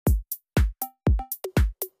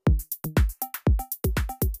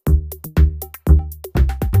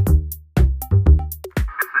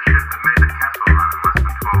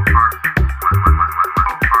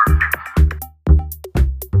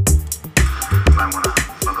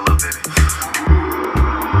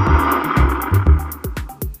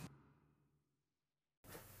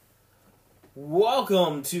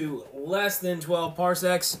Welcome to Less Than 12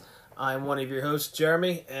 Parsecs. I'm one of your hosts,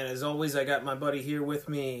 Jeremy, and as always, I got my buddy here with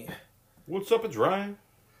me. What's up, it's Ryan.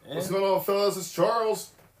 And what's going on, fellas? It's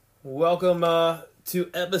Charles. Welcome to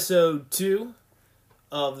episode 2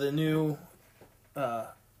 of the new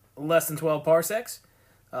Less Than 12 Parsecs.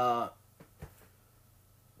 Hope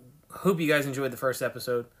you guys enjoyed the first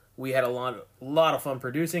episode. We had a lot of fun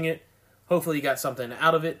producing it. Hopefully you got something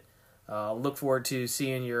out of it. Look forward to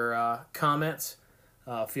seeing your comments.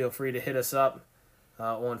 Feel free to hit us up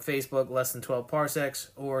on Facebook, Less Than 12 Parsecs,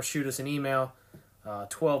 or shoot us an email,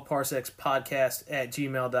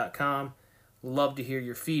 12parsecspodcast@gmail.com. Love to hear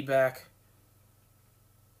your feedback.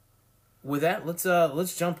 With that,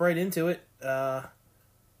 let's jump right into it.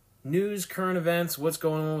 News, current events, what's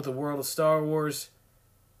going on with the world of Star Wars.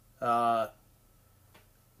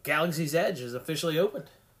 Galaxy's Edge is officially opened.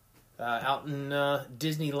 Out in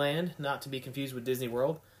Disneyland, not to be confused with Disney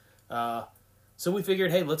World. So we figured,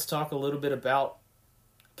 hey, let's talk a little bit about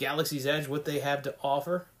Galaxy's Edge, what they have to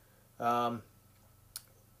offer.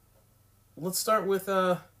 Let's start with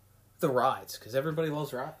the rides, because everybody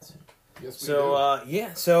loves rides. Yes, we do.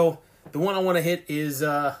 So the one I want to hit is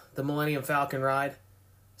the Millennium Falcon ride,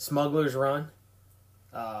 Smuggler's Run.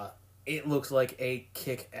 It looks like a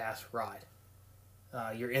kick-ass ride.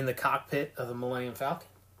 You're in the cockpit of the Millennium Falcon.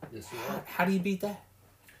 Yes, you are. How do you beat that?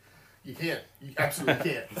 You can't. You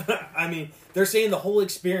absolutely can't. I mean, they're saying the whole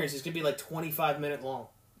experience is going to be like 25 minutes long.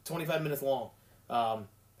 From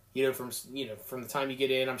the time you get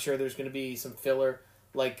in, I'm sure there's going to be some filler,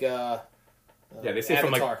 like they said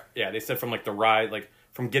Avatar. they said from the ride,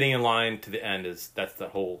 from getting in line to the end that's the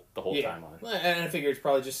whole timeline. And I figure it's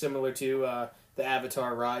probably just similar to the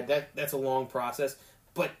Avatar ride. That's a long process,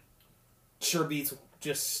 but sure beats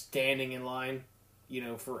just standing in line,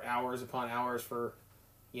 for hours upon hours for,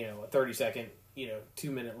 a 30-second,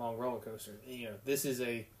 2-minute long roller coaster. This is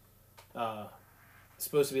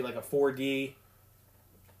supposed to be like a 4D.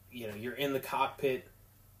 You're in the cockpit,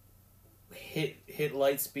 hit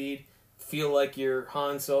light speed, feel like you're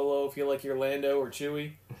Han Solo, feel like you're Lando or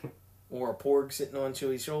Chewie, or a Porg sitting on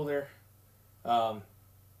Chewie's shoulder. The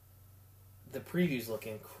previews look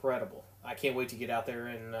incredible. I can't wait to get out there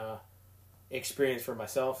and experience for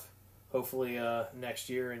myself. Hopefully next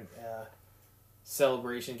year and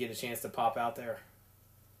Celebration get a chance to pop out there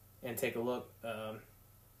and take a look.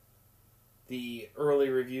 The early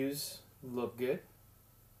reviews look good.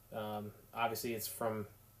 Obviously, it's from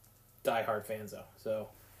diehard fans though, so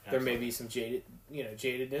there may be some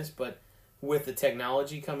jadedness. But with the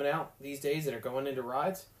technology coming out these days that are going into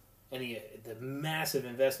rides, and the massive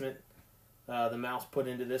investment the Mouse put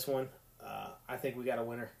into this one, I think we got a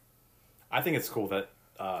winner. I think it's cool that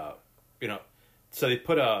so they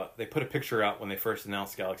put a picture out when they first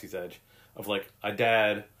announced Galaxy's Edge of a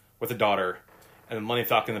dad with a daughter and the Millennium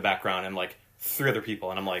Falcon in the background and 3 other people,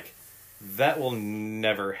 and I'm like, that will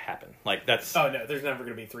never happen. That's oh no, there's never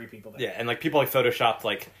going to be 3 people there. Yeah, and people photoshopped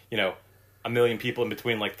a million people in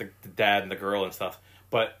between the dad and the girl and stuff.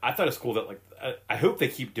 But I thought it's cool that I hope they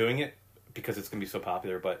keep doing it because it's going to be so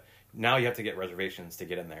popular. But now you have to get reservations to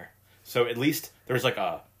get in there. So at least there's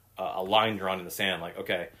a line drawn in the sand.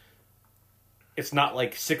 Okay, it's not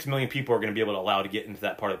 6 million people are going to be able to get into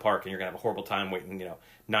that part of the park, and you're going to have a horrible time waiting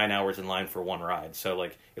 9 hours in line for one ride. So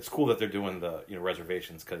it's cool that they're doing the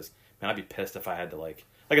reservations, because man, I'd be pissed if I had to like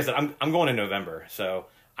I said, I'm going in November, so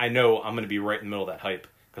I know I'm going to be right in the middle of that hype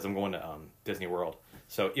because I'm going to Disney World.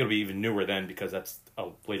 So it'll be even newer then because that's a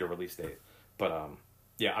later release date. But I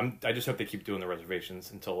just hope they keep doing the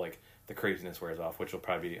reservations until the craziness wears off, which will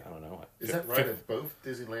probably be, I don't know. Is that right at both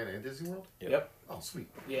Disneyland and Disney World? Yep. Oh, sweet.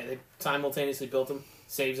 Yeah, they simultaneously built them.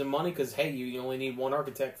 Saves them money because, hey, you only need one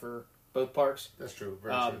architect for both parks. That's true.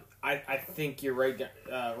 Very true. I think you're right,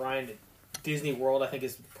 Ryan. Disney World, I think,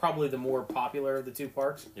 is probably the more popular of the 2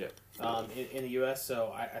 parks. Yeah. In the U.S.,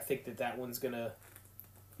 so I think that one's gonna.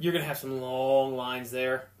 You're gonna have some long lines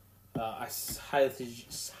there. I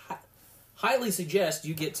highly suggest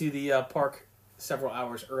you get to the park several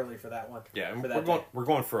hours early for that one. Yeah, and we're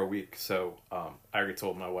going for a week, so I already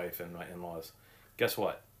told my wife and my in-laws, guess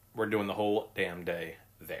what? We're doing the whole damn day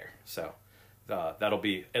there. So that'll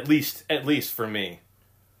be at least for me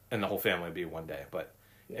and the whole family will be one day. But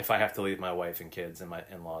if I have to leave my wife and kids and my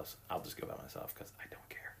in-laws, I'll just go by myself because I don't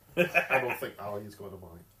care. I don't think Ollie's going to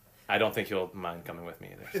mind. I don't think he'll mind coming with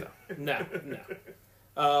me either. So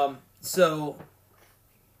No. So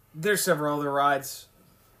there's several other rides.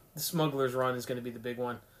 The Smuggler's Run is going to be the big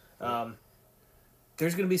one.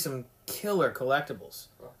 There's going to be some killer collectibles.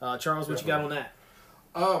 Charles, what you got on that?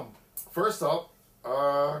 First up,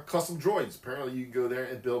 custom droids. Apparently you can go there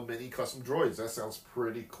and build mini custom droids. That sounds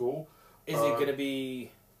pretty cool. Is it going to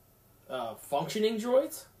be functioning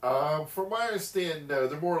droids? From my understanding, no.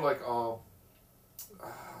 They're more like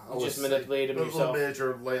You just manipulate them yourself. Little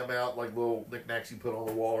miniature, lay them out like little knickknacks you put on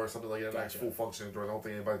the wall or something like that. Gotcha. Nice full functioning droid. I don't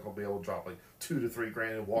think anybody's gonna be able to drop like $2 to $3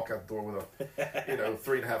 grand and walk out the door with a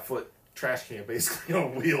 3.5 foot trash can basically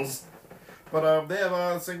on wheels. But they have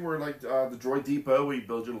a thing where like the Droid Depot where you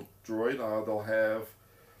build your droid. They'll have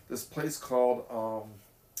this place called I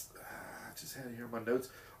just had it here in my notes.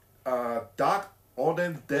 Doc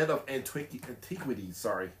Alden's Den of Antiquities.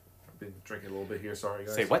 Sorry, I've been drinking a little bit here. Sorry,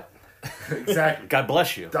 guys. Say what? Exactly. God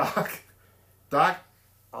bless you. Doc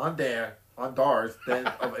Ondar's Den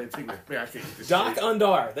of Antiquities. Man, I can't get this Doc shit.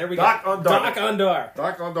 Undar. There we Doc go. Undar. Doc Undar.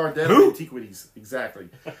 Doc Ondar Den Who? of Antiquities. Exactly.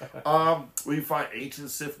 We find ancient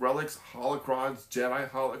Sith relics, holocrons, Jedi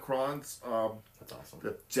holocrons, That's awesome.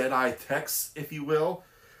 the Jedi texts, if you will.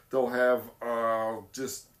 They'll have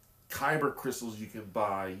just kyber crystals you can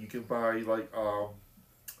buy. You can buy like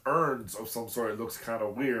urns of some sort. It looks kind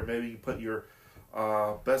of weird. Maybe you put your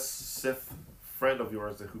best Sith friend of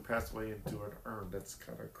yours who passed away into an urn. That's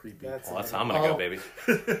kind of creepy. That's Well, that's how I'm gonna go, baby.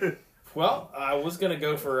 Well, I was going to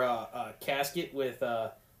go for a casket with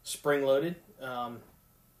spring-loaded. Not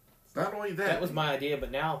only that. That was my idea,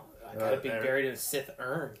 but now I got to be there. buried in a Sith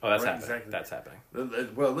urn. Oh, that's Right, happening. exactly. That's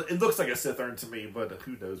happening. Well, it looks like a Sith urn to me, but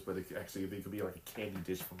who knows? But it could be like a candy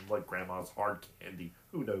dish from like grandma's hard candy.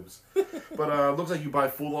 Who knows? But it looks like you buy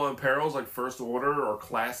full-on apparels like First Order or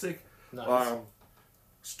Classic. Nice.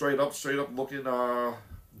 Straight up looking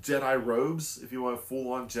Jedi robes if you want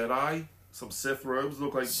full-on Jedi. Some Sith robes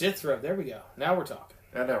look like. Sith robe. There we go. Now we're talking.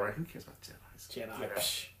 I know, right? Who cares about Jedis? Jedi. Yeah.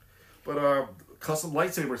 Psh. But custom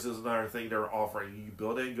lightsabers is another thing they're offering. You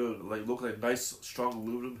build it and go like look like nice, strong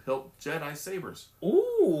aluminum hilt Jedi sabers.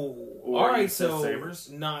 Ooh. Or All right, Sith so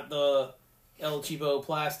sabers. not the El Cheapo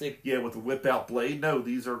plastic. Yeah, with the whip out blade. No,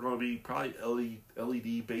 these are going to be probably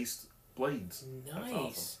LED based blades. Nice.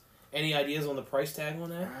 awesome. Any ideas on the price tag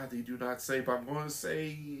on that? They do not say, but I'm going to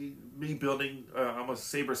say me building. I'm a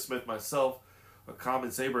sabersmith myself. A common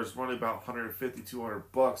saber is running about $150,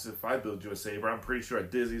 $200 if I build you a saber. I'm pretty sure at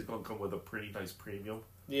Disney's going to come with a pretty nice premium.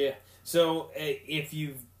 Yeah. So if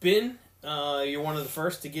you've been, you're one of the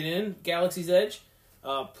first to get in Galaxy's Edge,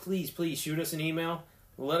 please shoot us an email.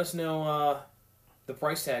 Let us know the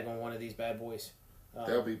price tag on one of these bad boys. That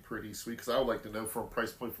would be pretty sweet because I would like to know from a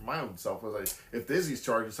price point for my own self. I was like, if Disney's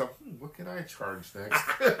charging something, what can I charge next?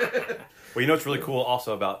 Well, you know what's really cool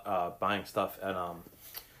also about buying stuff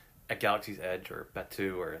at Galaxy's Edge or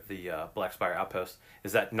Batu or the Black Spire Outpost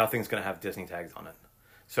is that nothing's going to have Disney tags on it.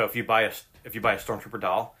 So if you buy a Stormtrooper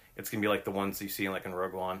doll, it's going to be like the ones you see in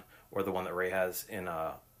Rogue One or the one that Rey has in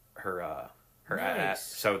her Nice.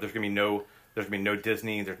 So there's going to be no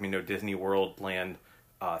Disney. There's going to be no Disney World land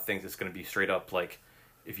things. It's going to be straight up like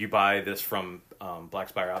if you buy this from Black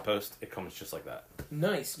Spire Outpost, it comes just like that.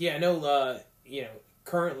 Nice. Yeah, I know,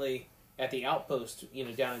 currently at the Outpost,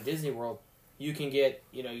 down in Disney World, you can get,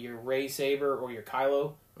 your Rey Saber or your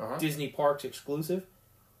Kylo Disney Parks exclusive.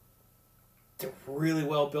 They're really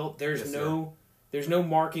well built. There's no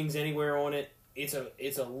markings anywhere on it.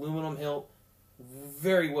 It's aluminum hilt,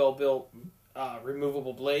 very well built,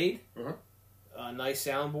 removable blade, a nice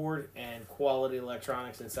soundboard, and quality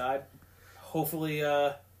electronics inside. Hopefully,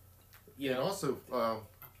 And also,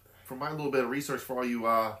 from my little bit of research for all you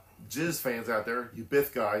Jizz fans out there, you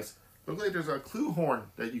Biff guys, looks like there's a clue horn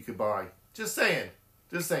that you could buy. Just saying.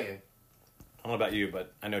 I don't know about you,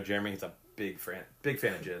 but I know Jeremy. He's a big fan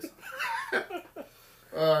of Jizz.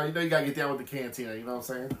 You gotta get down with the cantina, you know what I'm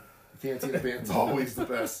saying? The cantina band's always the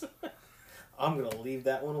best. I'm going to leave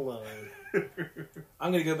that one alone.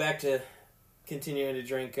 I'm going to go back to continuing to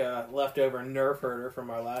drink leftover Nerf Herder from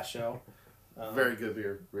our last show. Very good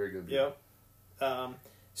beer. Very good beer. Yep.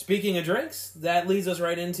 Speaking of drinks, that leads us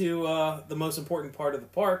right into the most important part of the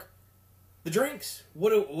park, the drinks.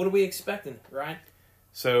 What are we expecting, Ryan?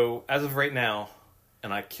 So as of right now,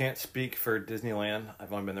 and I can't speak for Disneyland.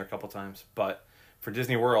 I've only been there a couple times, but for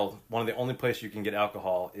Disney World, one of the only places you can get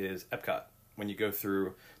alcohol is Epcot. When you go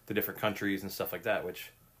through the different countries and stuff like that,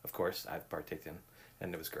 which of course I've partaked in,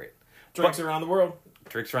 and it was great. Drinks around the world.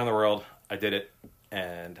 Drinks around the world. I did it,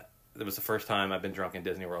 and it was the first time I've been drunk in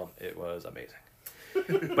Disney World. It was amazing.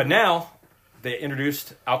 But now they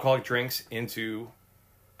introduced alcoholic drinks into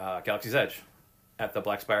Galaxy's Edge at the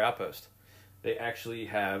Black Spire Outpost. They actually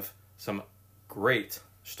have some great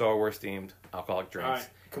Star Wars themed alcoholic drinks. All right,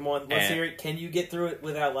 come on, let's And hear it. Can you get through it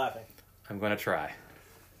without laughing? I'm going to try.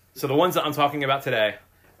 So the ones that I'm talking about today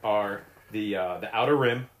are the Outer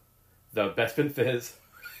Rim, the Bespin Fizz,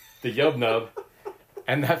 the Yub Nub,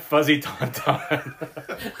 and that Fuzzy Tauntaun.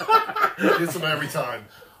 Gets them every time.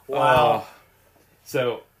 Wow.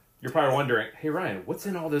 So you're probably wondering, hey Ryan, what's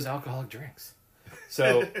in all those alcoholic drinks?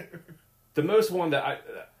 So the most one that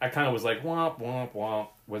I kind of was like womp womp womp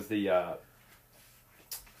was the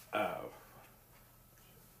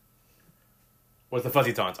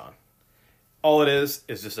fuzzy tauntaun. All it is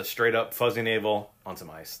just a straight up fuzzy navel on some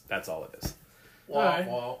ice. That's all it is. Wah,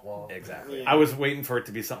 wah, wah. Exactly. Yeah. I was waiting for it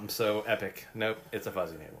to be something so epic. Nope, it's a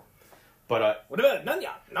fuzzy navel. But What about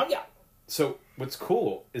Nanya? Nanya. so what's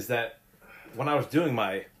cool is that when I was doing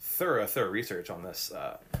my thorough research on this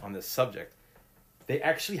subject, they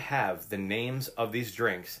actually have the names of these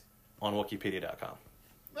drinks on Wikipedia.com.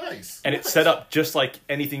 Nice. And it's set up just like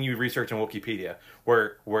anything you research on Wikipedia,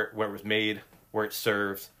 where it was made, where it's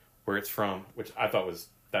served, where it's from, which I thought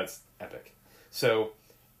that's epic. So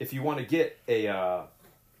if you want to get if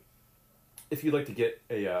you'd like to get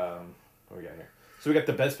what we got here? So we got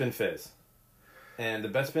the Best Spin Fizz. And the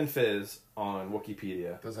Best Spin Fizz on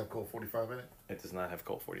Wikipedia. Does it have Colt 45 in it? It does not have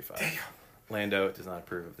Colt 45. Damn. Lando does not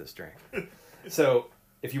approve of this drink. So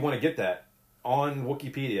if you want to get that, on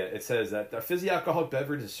Wikipedia, it says that the fizzy alcoholic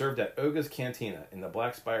beverage is served at Oga's Cantina in the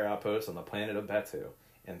Black Spire Outpost on the planet of Batu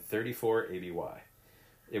in 34 ABY.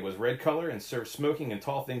 It was red color and served smoking in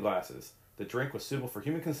tall, thin glasses. The drink was suitable for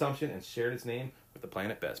human consumption and shared its name with the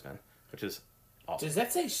planet Bestman, which is awesome. Does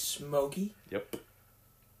that say smoky? Yep.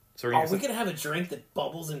 So Are we gonna have a drink that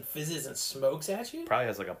bubbles and fizzes and smokes at you? probably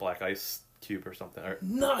has like a black ice cube or something, or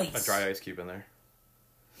Nice. a dry ice cube in there.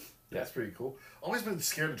 That's pretty cool. Always been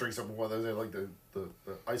scared to drink something one of those. They like the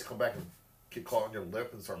ice come back and get caught on your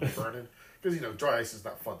lip and start burning. Because dry ice is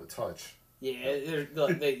not fun to touch. Yeah,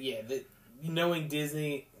 knowing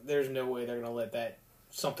Disney, there's no way they're gonna let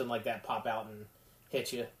something like that pop out and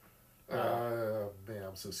hit you. Man,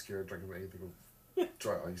 I'm so scared drinking anything with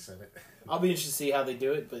dry ice in it. I'll be interested to see how they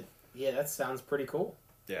do it, but yeah, that sounds pretty cool.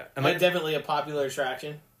 Yeah, And definitely a popular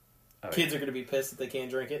attraction. Kids yeah. are gonna be pissed if they can't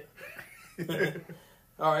drink it.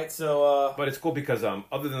 All right, so But it's cool because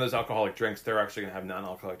other than those alcoholic drinks, they're actually going to have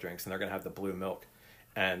non-alcoholic drinks, and they're going to have the blue milk.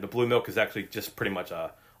 And the blue milk is actually just pretty much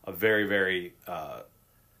a very, very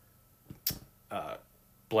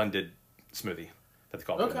blended smoothie that they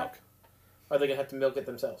call blue milk. are they gonna have to milk it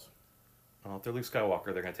themselves? Well, if they're Luke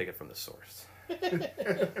Skywalker, they're going to take it from the source.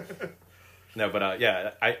 No, but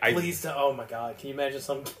yeah, I Please, oh my God, can you imagine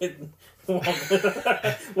some kid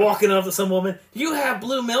walking up to some woman? You have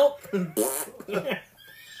blue milk?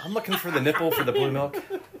 I'm looking for the nipple for the blue milk.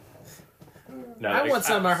 No, I want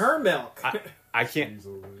some of her milk. I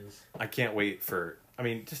can't wait for. I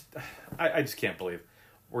mean, I just can't believe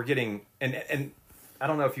we're getting and I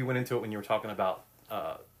don't know if you went into it when you were talking about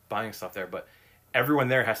buying stuff there, but everyone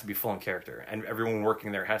there has to be full in character, and everyone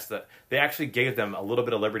working there has to. They actually gave them a little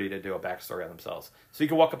bit of liberty to do a backstory on themselves, so you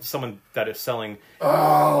can walk up to someone that is selling.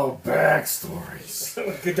 Oh,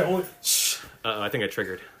 backstories! Don't. Shh. I think I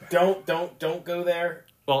triggered. Don't go there.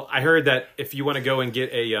 Well, I heard that if you want to go and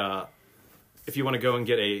get a,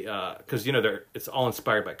 because it's all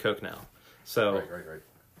inspired by Coke now. So Right.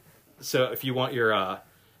 So if you want your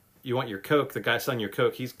Coke, the guy selling your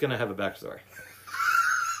Coke, he's gonna have a backstory.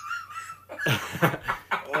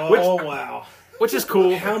 Wow. Which is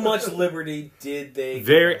cool. How much liberty did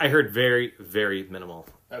they? I heard very, very minimal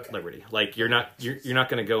liberty. Like you're not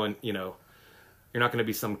gonna go and you're not gonna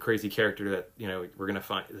be some crazy character that we're gonna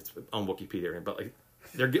find that's on Wikipedia, but like.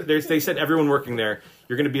 They said everyone working there,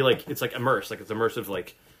 you're going to be like, it's like immersed, like it's immersive,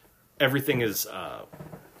 like everything is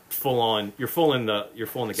full on. You're full in the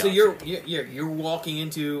galaxy. So you're walking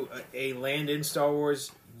into a land in Star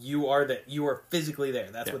Wars. You are physically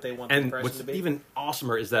there. That's what they want the impression to be. What's even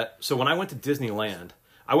awesomer is that when I went to Disneyland,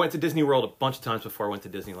 I went to Disney World a bunch of times before I went to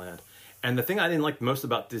Disneyland, and the thing I didn't like most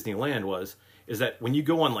about Disneyland is that when you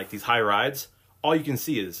go on like these high rides, all you can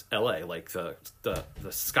see is L.A., like the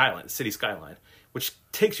skyline, the city skyline. Which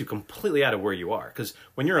takes you completely out of where you are. Because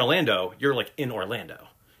when you're in Orlando, you're like in Orlando.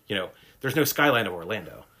 There's no skyline of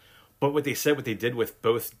Orlando. But what they did with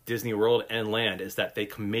both Disney World and Land is that they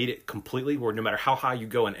made it completely where no matter how high you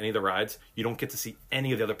go on any of the rides, you don't get to see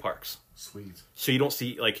any of the other parks. Sweet. So you don't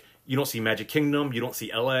see Magic Kingdom, you don't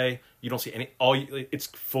see LA, you don't see it's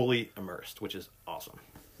fully immersed, which is awesome.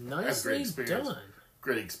 Nicely done.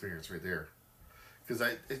 Great experience right there.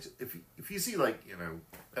 Because if you see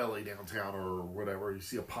L.A. downtown or whatever, you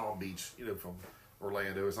see a Palm Beach, from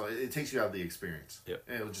Orlando or something, it takes you out of the experience. Yep.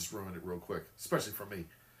 And it'll just ruin it real quick, especially for me.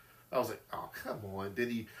 I was like, oh, come on.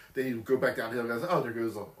 Then you go back downhill, guys. Oh, there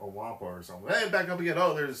goes a Wampa or something. Hey, back up again.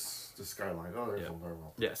 Oh, there's the skyline. Oh, there's a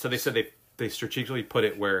normal. Yeah, so they said they strategically put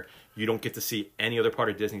it where you don't get to see any other part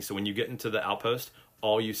of Disney. So when you get into the outpost,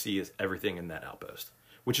 all you see is everything in that outpost.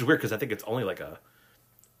 Which is weird because I think it's only like a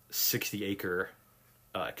 60-acre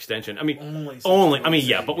extension. I mean, Only I mean,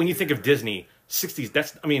 yeah. But when you think of Disney, 60s.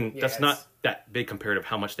 That's it's- not that big compared to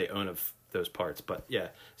how much they own of those parts. But yeah,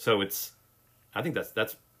 so I think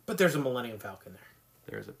that's. But there's a Millennium Falcon there.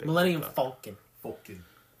 There's a big Millennium one. Falcon. Falcon.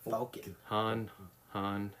 Falcon. Han,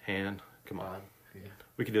 come on. Yeah.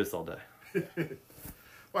 We could do this all day. Well,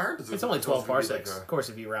 I heard this It's only 12 gonna be parsecs. Of course,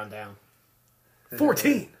 if you round down.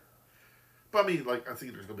 14. But I mean, like, I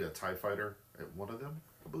think there's going to be a TIE fighter at one of them,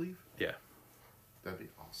 I believe. Yeah, That'd be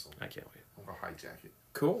awesome. I can't wait. I'm going to hijack it.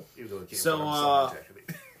 Cool. Even though it can't So, fly, I'm still hijacking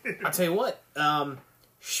it. I'll tell you what.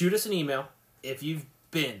 Shoot us an email if you've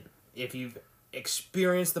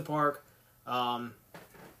experienced the park, and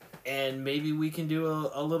maybe we can do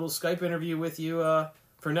a little Skype interview with you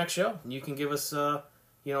for next show. And you can give us a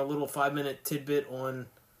little 5-minute tidbit on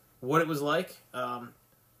what it was like.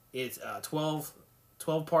 It's 12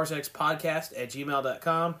 parsecs podcast at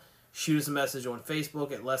gmail.com. Shoot us a message on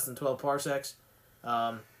Facebook at less than 12 parsecs.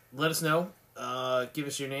 Let us know. Give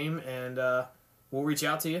us your name, and we'll reach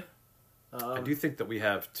out to you. I do think that we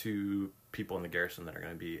have 2 people in the garrison that are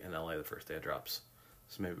going to be in LA the first day it drops.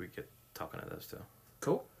 So maybe we get talking to those too.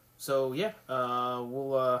 Cool. So yeah,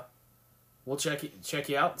 we'll check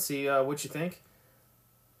you out and see what you think.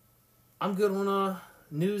 I'm good on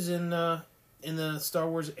news in the Star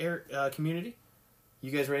Wars community.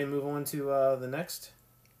 You guys ready to move on to the next?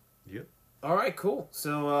 Yep. All right, cool.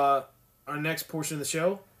 So our next portion of the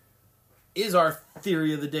show is our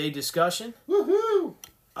theory of the day discussion. Woohoo!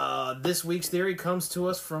 This week's theory comes to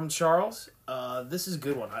us from Charles. This is a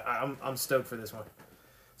good one. I'm stoked for this one.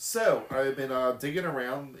 So, I've been digging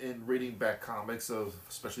around and reading back comics of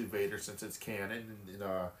especially Vader since it's canon. And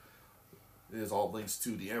there's all links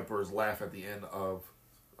to the Emperor's laugh at the end of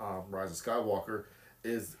Rise of Skywalker.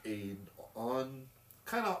 Is a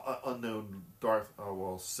kind of unknown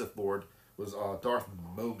Sith Lord was Darth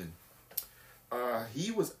Momon. He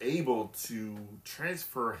was able to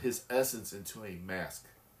transfer his essence into a mask.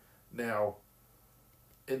 Now,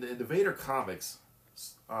 in the Vader comics,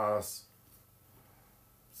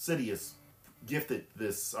 Sidious gifted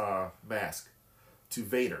this mask to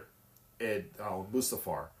Vader and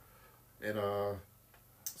Mustafar. And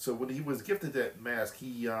so when he was gifted that mask,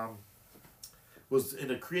 he was in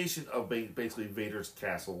a creation of basically Vader's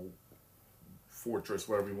castle, fortress,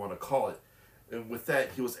 whatever you want to call it. And with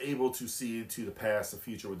that, he was able to see into the past, the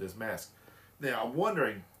future with this mask. Now, I'm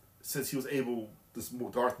wondering, since he was able, this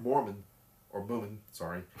Darth Mormon, or Moomin,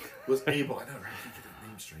 sorry, was able. I know, right? I can't get that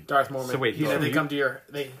name straight. Darth Mormon. So wait, they come to your.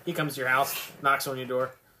 He comes to your house, knocks on your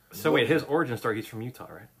door. So wait, his origin story. He's from Utah,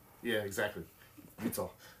 right? Yeah, exactly. Utah.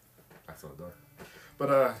 That's not dark.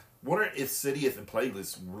 But wondering if Sidious and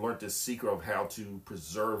Plagueis learned this secret of how to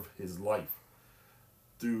preserve his life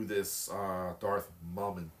through this Darth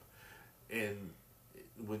Momon. And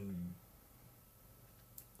when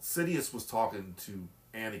Sidious was talking to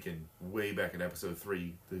Anakin way back in episode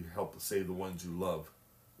 3 to help save the ones you love,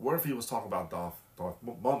 what if he was talking about Darth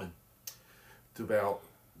Momon, about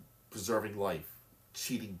preserving life,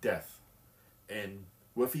 cheating death, and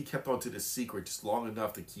what if he kept on to this secret just long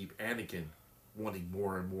enough to keep Anakin wanting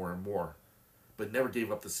more and more and more, but never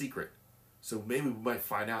gave up the secret? So maybe we might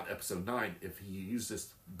find out in episode 9 if he used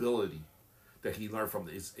this ability that he learned from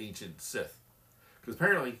his ancient Sith. Because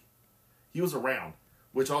apparently, he was around,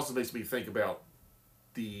 which also makes me think about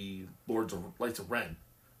the Lords of Lights of Ren.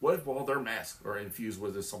 What if all their masks are infused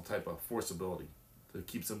with some type of force ability that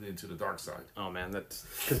keeps them into the dark side? Oh man, that's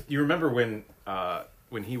because you remember when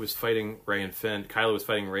he was fighting Rey and Finn, Kylo was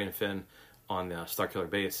fighting Rey and Finn on the Starkiller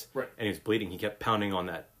base, right? And he was bleeding. He kept pounding on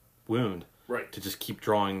that wound, right, to just keep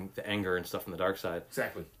drawing the anger and stuff from the dark side.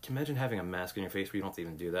 Exactly. Can you imagine having a mask on your face where you don't have to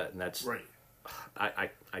even do that? And that's right.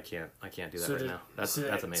 I can't do that right now. That's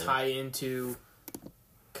amazing. Tie into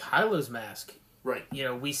Kylo's mask, right? You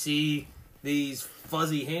know, we see these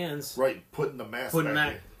fuzzy hands, right? Putting the mask.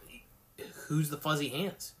 Who's the fuzzy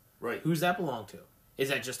hands? Right. Who's that belong to? Is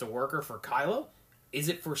that just a worker for Kylo? Is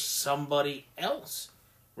it for somebody else?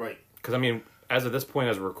 Right. Because I mean, as of this point,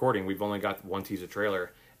 as we're recording, we've only got one teaser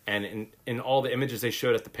trailer, and in all the images they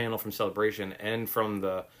showed at the panel from Celebration and from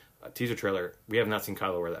the teaser trailer, we have not seen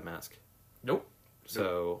Kylo wear that mask. Nope.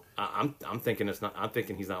 So I'm thinking it's not. I'm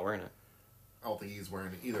thinking he's not wearing it. I don't think he's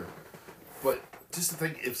wearing it either. But just to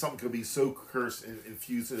think, if something could be so cursed and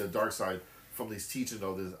infused in the dark side from these teachings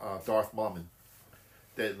of this Darth Momon,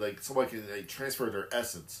 that like somebody can transfer their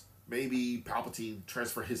essence. Maybe Palpatine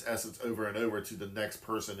transfer his essence over and over to the next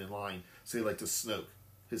person in line. Say like to Snoke,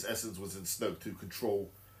 his essence was in Snoke to control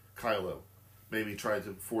Kylo. Maybe try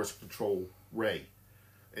to force control Rey,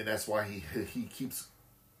 and that's why he keeps.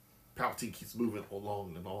 Palpatine keeps moving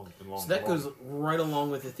along and along and along. So that goes right along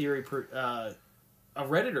with the theory a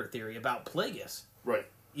Redditor theory about Plagueis. Right.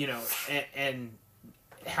 You know, and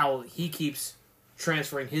how he keeps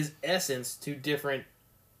transferring his essence to different,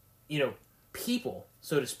 you know, people,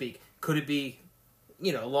 so to speak. Could it be,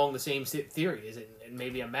 you know, along the same theory? Is it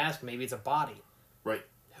maybe a mask? Maybe it's a body? Right.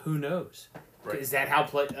 Who knows? Right. Is that how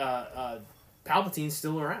Palpatine's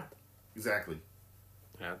still around? Exactly.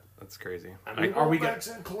 Yeah, that's crazy. I mean, are we going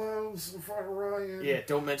mention clones in front of Ryan? Yeah,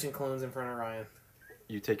 don't mention clones in front of Ryan.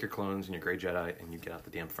 You take your clones and your Grey Jedi and you get out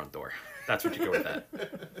the damn front door. That's what you go with that.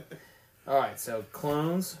 All right, so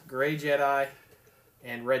clones, Grey Jedi,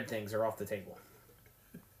 and red things are off the table.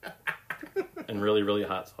 And really, really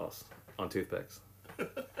hot sauce on toothpicks.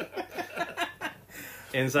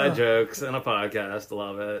 Inside jokes and a podcast.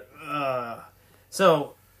 Love it.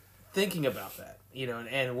 So, thinking about that, you know,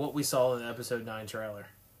 and what we saw in the Episode 9 trailer,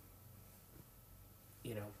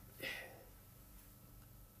 you know,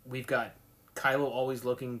 we've got Kylo always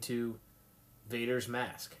looking to Vader's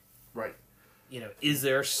mask. Right. You know, is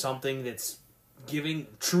there something that's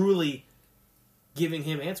truly giving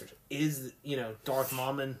him answers? Is, you know, Darth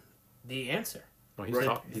Momon the answer? Well, he's,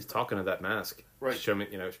 Right. he's talking to that mask. Right. Show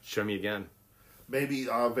me again. Maybe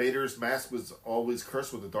Vader's mask was always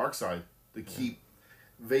cursed with the dark side to keep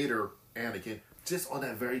Vader, Anakin, just on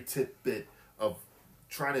that very tidbit of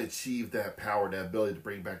trying to achieve that power, that ability to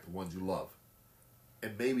bring back the ones you love.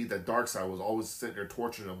 And maybe the dark side was always sitting there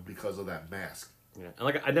torturing him because of that mask. Yeah, and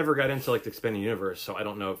like I never got into like the expanded universe, so I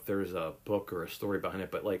don't know if there's a book or a story behind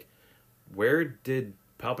it. But like, where did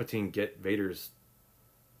Palpatine get Vader's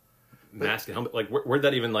mask and helmet? Like, where'd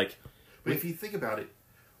that even like? But if you think about it,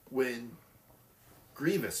 when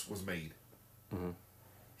Grievous was made,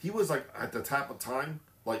 he was like at the top of time,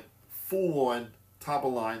 like full on top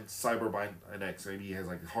of line Cyberdyne X. Maybe he has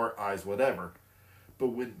like heart eyes, whatever. But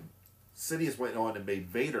when Sidious went on and made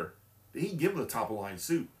Vader, he didn't give him the top of line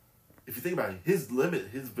suit. If you think about it, his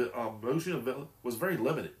motion of was very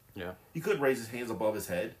limited. Yeah, He couldn't raise his hands above his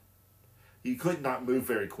head. He could not move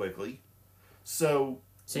very quickly. So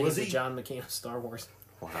Same was as he? John McCain of Star Wars.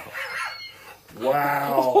 wow.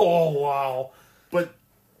 Wow. Oh, wow. But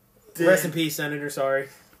Rest in peace, Senator, sorry.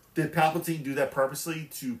 did Palpatine do that purposely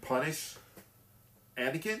to punish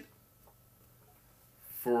Anakin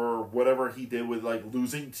for whatever he did with like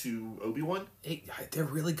losing to Obi-Wan? There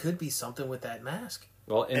really could be something with that mask.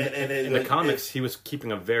 Well, in the comics, he was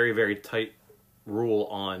keeping a very, very tight rule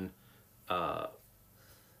on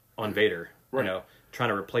Vader. Right. You know, trying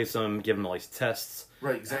to replace him, give him all these tests.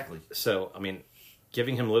 Right, exactly. So, I mean,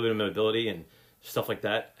 giving him limited mobility and stuff like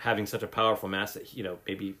that, having such a powerful mask that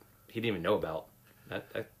maybe he didn't even know about.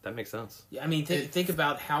 That makes sense. Yeah, I mean, think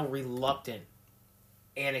about how reluctant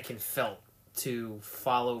Anakin felt to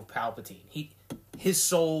follow Palpatine. His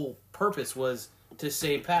sole purpose was to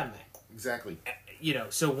save Padme. Exactly. You know,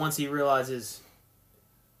 so once he realizes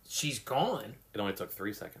she's gone, It only took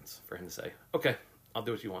 3 seconds for him to say, "Okay, I'll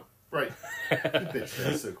do what you want." Right. He bitched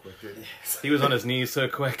that so quick, didn't he? He was on his knees so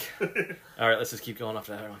quick. All right, let's just keep going off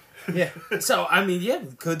to that one. yeah. So I mean, yeah,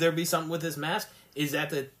 could there be something with this mask? Is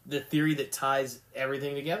that the theory that ties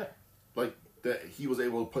everything together? Like that he was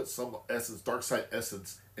able to put some essence, dark side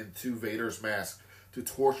essence, into Vader's mask to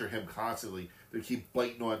torture him constantly, to keep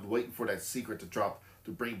waiting for that secret to drop,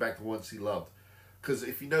 to bring back the ones he loved. Because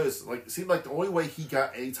if you notice, like it seemed like the only way he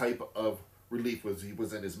got any type of relief was he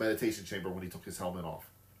was in his meditation chamber when he took his helmet off.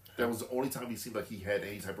 That was the only time he seemed like he had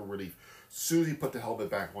any type of relief. As soon as he put the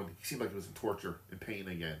helmet back on, he seemed like he was in torture and pain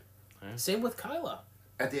again. Same with Kylo.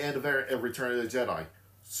 At the end of Return of the Jedi, as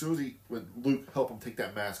soon as when Luke helped him take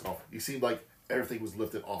that mask off, he seemed like everything was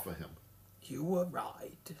lifted off of him. You were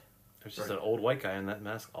right. There's just an old white guy in that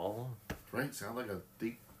mask all along. Right? Sound like a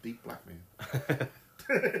deep black man.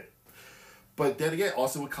 But then again,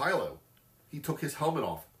 also with Kylo, he took his helmet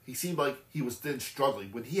off. He seemed like he was then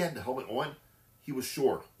struggling. When he had the helmet on, he was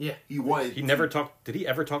sure. Yeah. He wanted. He never talked. Did he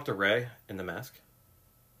ever talk to Rey in the mask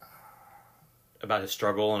about his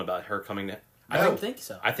struggle and about her coming to? I don't think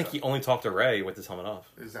so. I think he only talked to Rey with his helmet off.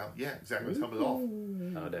 Yeah, exactly. His helmet off.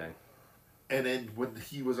 Oh dang! And then when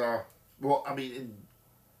he was in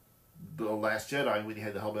the Last Jedi, when he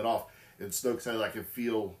had the helmet off, and Snoke said, "I can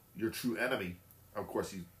feel your true enemy." Of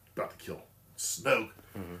course, he's about to kill Snoke,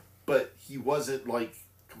 but he wasn't like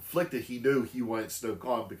conflicted. He knew he wanted Snoke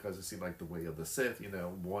gone because it seemed like the way of the Sith. You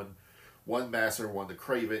know, one master wanted to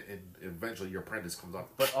crave it, and eventually your apprentice comes up.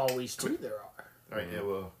 But always two there are. Right, it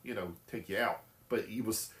will, take you out. But he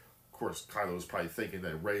was, of course, Kylo was probably thinking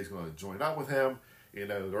that Rey's going to join up with him. They're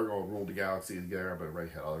going to rule the galaxy together, but Rey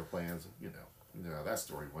had other plans. You know how that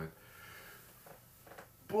story went.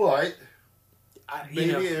 But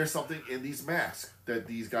maybe there's something in these masks that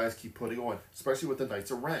these guys keep putting on, especially with the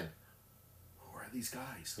Knights of Ren. Who are are these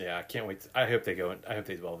guys? Yeah, I can't wait. I hope they go. I hope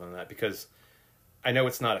they delve into that because I know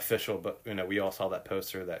it's not official, but we all saw that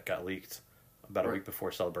poster that got leaked about a week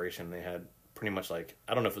before Celebration. They had pretty much like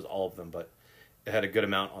I don't know if it was all of them, but it had a good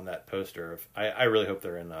amount on that poster. I really hope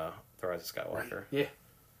they're in The Rise of Skywalker. Right. Yeah,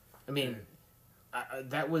 I mean,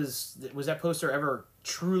 was that poster ever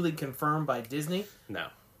truly confirmed by Disney? No,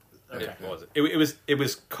 okay. It wasn't. It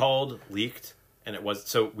was called leaked, and it was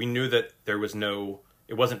so we knew that there was no.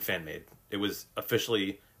 It wasn't fan made. It was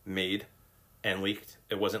officially made and leaked.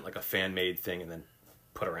 It wasn't like a fan made thing and then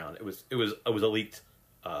put around. It was a leaked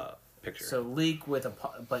picture. So leak with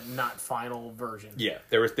but not final version. Yeah,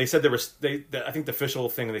 they said there was. I think the official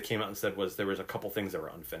thing that came out and said was there was a couple things that were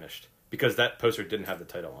unfinished because that poster didn't have the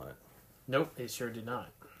title on it. Nope, it sure did not.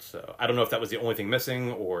 So I don't know if that was the only thing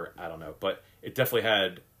missing or I don't know, but it definitely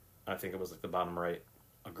had. I think it was like the bottom right,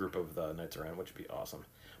 a group of the Knights of Ren, which would be awesome.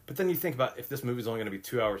 But then you think about if this movie's only going to be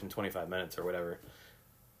 2 hours and 25 minutes or whatever,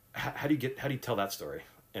 how do you tell that story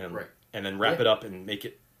and then wrap it up and make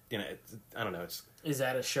it I don't know. Is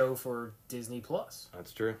that a show for Disney Plus?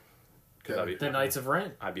 That's true. The Knights of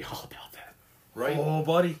Ren. I'd be all about that. Right. Oh,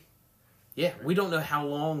 buddy. Yeah, we don't know how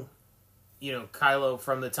long, Kylo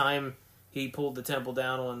from the time he pulled the temple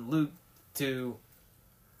down on Luke to,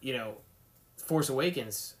 Force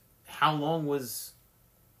Awakens. How long was,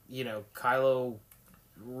 Kylo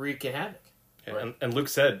wreaking havoc? Yeah, and Luke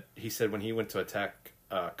said when he went to attack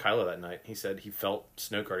Kylo that night, he said he felt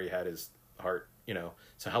Snoke already had his heart.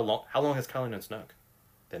 So how long has Kylo known Snoke?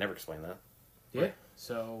 They never explained that. Yeah. Right.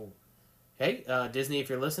 So, hey, Disney, if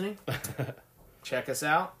you're listening, check us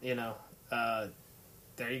out. There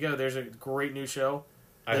you go. There's a great new show,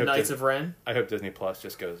 The Knights of Ren. I hope Disney Plus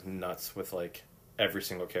just goes nuts with like every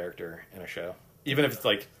single character in a show, even if it's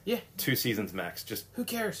like 2 seasons max. Just who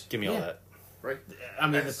cares? Give me all that. Right. I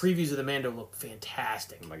mean, the previews of the Mando look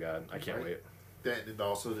fantastic. Oh my god, I can't wait. And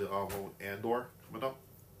also the Andor coming up.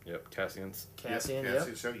 Yep, Cassian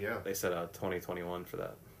show, yeah. They said 2021 for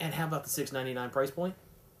that. And how about the $6.99 price point?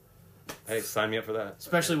 Hey, sign me up for that.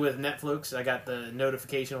 Especially with Netflix. I got the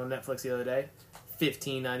notification on Netflix the other day.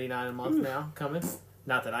 $15.99 a month now coming.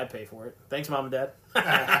 Not that I pay for it. Thanks, Mom and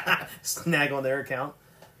Dad. Snag on their account.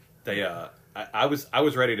 They I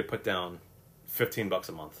was ready to put down $15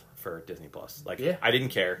 a month for Disney Plus. Like I didn't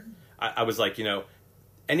care. I was like,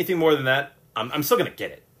 anything more than that, I'm still gonna get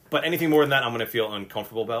it. But anything more than that, I'm going to feel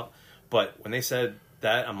uncomfortable about. But when they said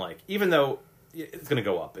that, I'm like, even though it's going to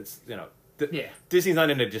go up, it's Disney's not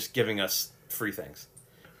into just giving us free things.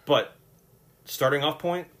 But starting off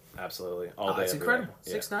point, absolutely, all day. It's incredible.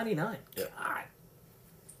 Yeah. $6.99. Yeah. God.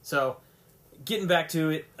 So, getting back to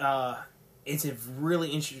it, it's a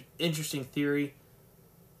really interesting theory.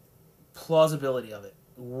 Plausibility of it.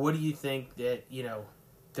 What do you think that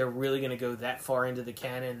they're really going to go that far into the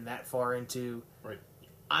canon, that far into? Right.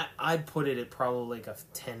 I'd put it at probably like a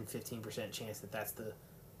 10-15% chance that's the...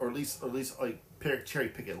 Or at least like cherry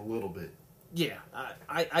pick it a little bit. Yeah,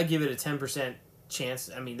 I give it a 10% chance.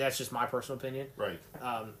 I mean, that's just my personal opinion. Right.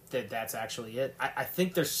 That's actually it. I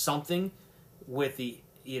think there's something with the,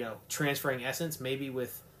 transferring essence, maybe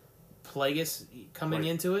with Plagueis coming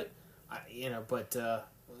into it. But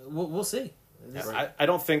we'll see. I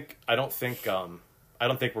don't think we're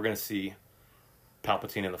going to see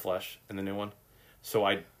Palpatine in the flesh in the new one. So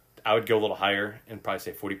I would go a little higher and probably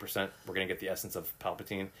say 40%. We're going to get the essence of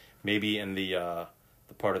Palpatine. Maybe in the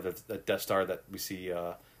part of the Death Star that we see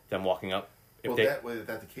them walking up. If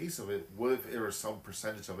that's the case of it, what if there was some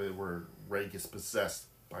percentage of it where Rey gets possessed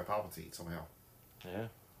by Palpatine somehow? Yeah.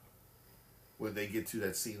 When they get to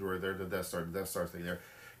that scene where they're the Death Star thing there.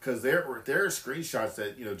 Because there are screenshots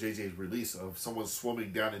that, JJ's released of someone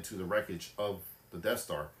swimming down into the wreckage of the Death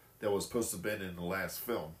Star that was supposed to have been in the last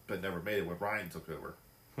film, but never made it when Ryan took over.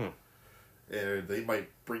 And they might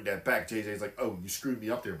bring that back. JJ's like, "Oh, you screwed me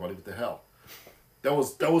up there, buddy. What the hell?" That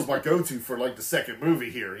was my go-to for like the second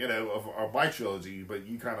movie here, of my trilogy. But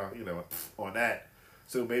you kind of, on that.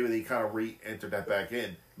 So maybe they kind of re-enter that back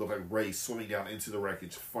in. Look like Rey swimming down into the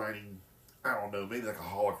wreckage, finding, I don't know, maybe like a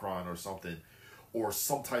holocron or something. Or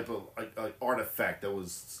some type of artifact that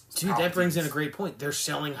was... Dude, that brings in a great point. They're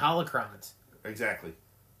selling holocrons. Exactly.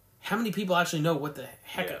 How many people actually know what the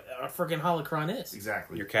heck a freaking holocron is?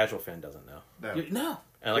 Exactly. Your casual fan doesn't know. No.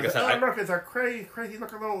 And like I said... look, it's a crazy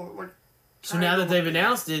looking little... like. So now that they've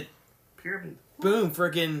announced it... Pyramid. Boom,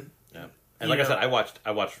 freaking... Yeah. And like I said, I watched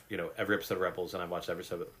every episode of Rebels, and I watched every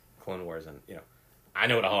episode of Clone Wars, and, I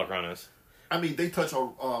know what a holocron is. I mean, they touch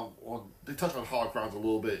on holocrons a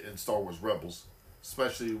little bit in Star Wars Rebels.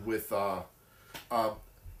 Especially with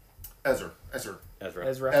Ezra. Ezra.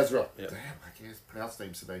 Ezra. Yep. Damn, I can't pronounce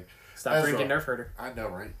names today. Stop Ezra. drinking Nerf herder. I know,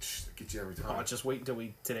 right? Shh, get you every time. Oh, just wait until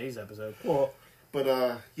today's episode. Well,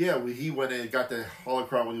 but he went and got the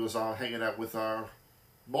holocron when he was hanging out with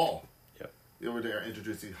Maul. Yep. They were there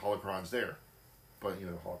introducing holocrons there, but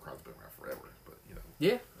holocrons been around forever. But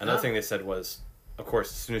Yeah. Another thing they said was, of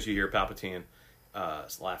course, as soon as you hear Palpatine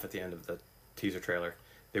laugh at the end of the teaser trailer,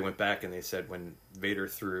 they went back and they said when Vader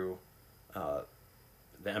threw the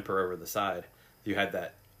Emperor over the side, you had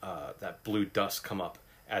that blue dust come up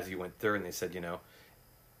as you went through, and they said,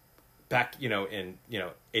 back, in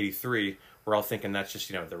 83, we're all thinking that's just,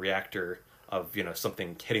 the reactor of,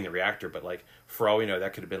 something hitting the reactor, but like for all we know,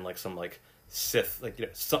 that could have been like some like Sith, like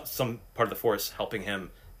some part of the Force helping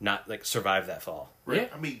him not like survive that fall. right.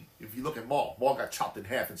 Yeah. I mean, if you look at Maul got chopped in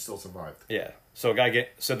half and still survived. Yeah. So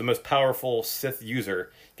the most powerful Sith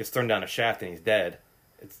user gets thrown down a shaft and he's dead.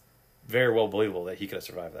 It's very well believable that he could have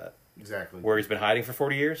survived that. Exactly. Where he's been hiding for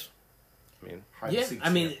 40 years. I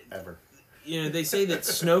mean, Ever. They say that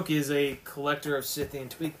Snoke is a collector of Sith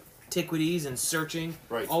antiquities and searching,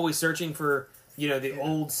 Right. always searching for, the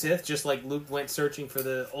old Sith, just like Luke went searching for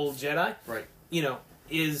the old Jedi. Right.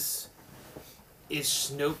 Is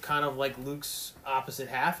Snoke kind of like Luke's opposite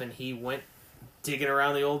half, and he went digging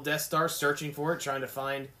around the old Death Star, searching for it, trying to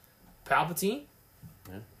find Palpatine?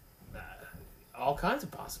 Yeah. All kinds of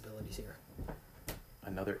possibilities here.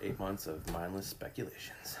 another 8 months of mindless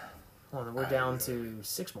speculations. Well, then we're down to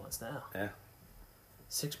 6 months now. Yeah.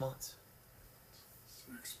 6 months.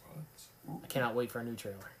 6 months. I cannot wait for a new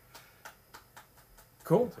trailer.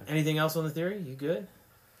 Cool. Anything else on the theory? You good?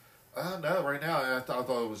 No, right now I thought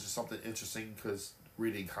it was just something interesting because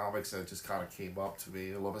reading comics and it just kind of came up to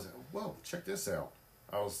me a little bit. Whoa, check this out.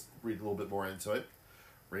 I was reading a little bit more into it,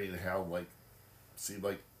 reading how seemed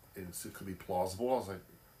like it could be plausible. I was like,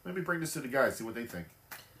 maybe bring this to the guys, see what they think.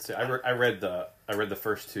 See, I read the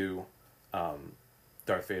first two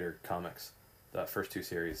Darth Vader comics, the first two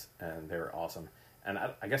series, and they were awesome. And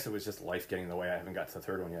I guess it was just life getting in the way. I haven't got to the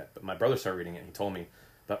third one yet, but my brother started reading it and he told me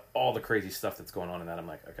about all the crazy stuff that's going on in that. I'm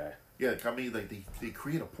like, okay. Yeah, I mean, they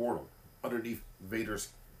create a portal underneath Vader's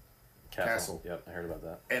castle. Yep, I heard about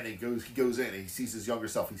that. And he goes in and he sees his younger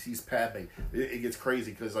self. He sees Padme. It gets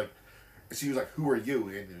crazy because she was like, "Who are you?"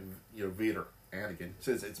 And Vader, Anakin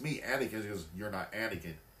says, "It's me, Anakin." He goes, "You're not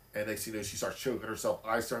Anakin." And next thing you know, she starts choking herself.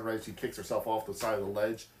 Eyes turn red. She kicks herself off the side of the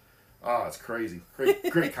ledge. Oh, it's crazy.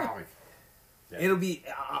 Great comic. Yeah. It'll be.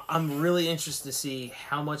 I'm really interested to see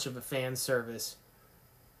how much of a fan service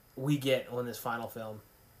we get on this final film.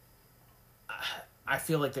 I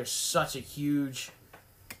feel like there's such a huge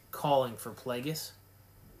calling for Plagueis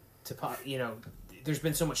to pop. There's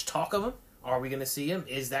been so much talk of him. Are we going to see him?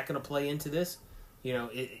 Is that going to play into this?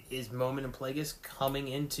 Is Momon and Plagueis coming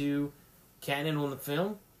into canon on the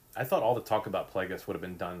film? I thought all the talk about Plagueis would have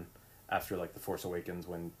been done after The Force Awakens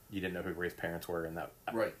when you didn't know who Rey's parents were and that.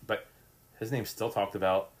 Right. But his name's still talked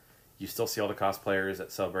about. You still see all the cosplayers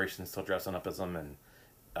at Celebration still dressing up as him, and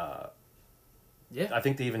Yeah. I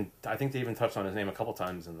think they even touched on his name a couple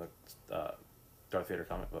times in the Darth Vader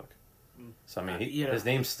comic book. So I mean, his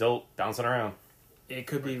name's still bouncing around. It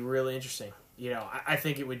could be really interesting. I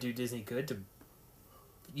think it would do Disney good to,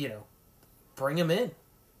 bring him in.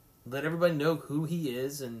 Let everybody know who he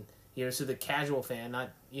is, and, so the casual fan,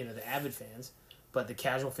 not, the avid fans, but the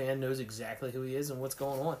casual fan knows exactly who he is and what's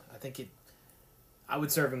going on. I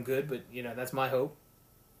would serve him good, but, that's my hope.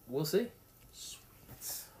 We'll see.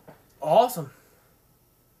 Awesome.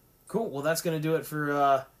 Cool. Well, that's going to do it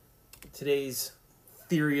for today's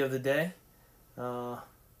theory of the day. I'm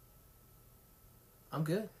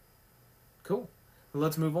good. Cool. Well,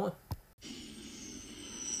 let's move on.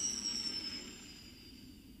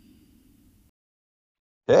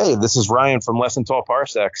 Hey, this is Ryan from Less Than 12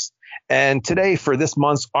 Parsecs. And today, for this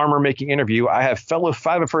month's armor making interview, I have fellow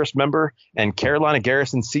 5 First member and Carolina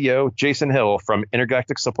Garrison CEO Jason Hill from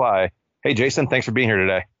Intergalactic Supply. Hey, Jason, thanks for being here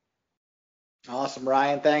today. Awesome,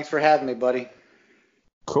 Ryan. Thanks for having me, buddy.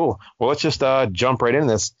 Cool. Well, let's just jump right into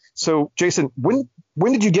this. So, Jason,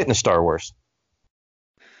 when did you get into Star Wars?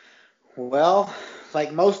 Well,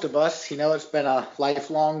 like most of us, it's been a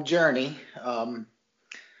lifelong journey.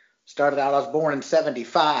 Started out, I was born in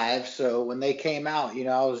 1975, so when they came out,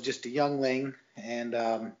 I was just a youngling and,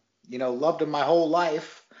 loved them my whole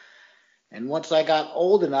life. And once I got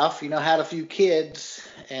old enough, had a few kids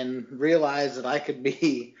and realized that I could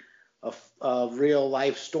be a real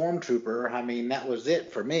life stormtrooper, I mean, that was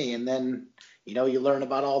it for me. And then, you learn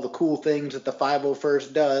about all the cool things that the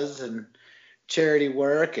 501st does and charity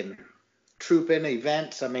work and trooping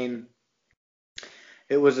events. I mean,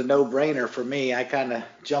 it was a no-brainer for me. I kind of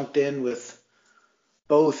jumped in with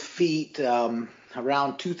both feet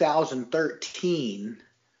around 2013.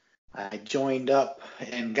 I joined up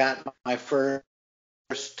and got my first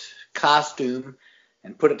costume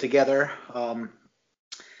and put it together.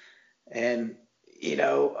 And,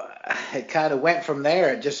 it kind of went from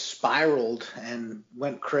there. It just spiraled and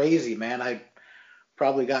went crazy, man. I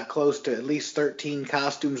probably got close to at least 13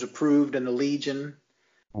 costumes approved in the Legion.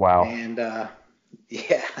 Wow. And,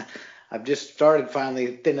 yeah, I've just started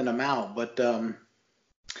finally thinning them out. But,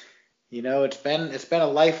 it's been a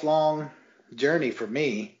lifelong journey for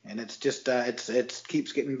me, and it's just it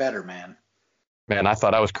keeps getting better, man. Man, I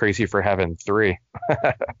thought I was crazy for having 3.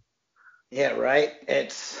 Yeah, right.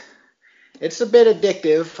 It's a bit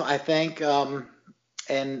addictive, I think, and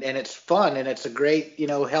it's fun, and it's a great,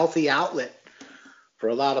 healthy outlet for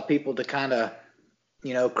a lot of people to kind of,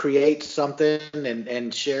 create something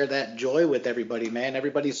and share that joy with everybody, man.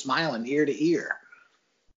 Everybody's smiling ear to ear.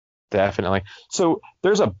 Definitely. So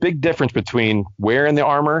there's a big difference between wearing the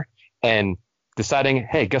armor and deciding,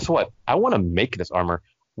 hey, guess what? I want to make this armor.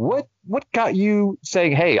 What got you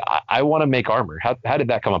saying, hey, I want to make armor? How did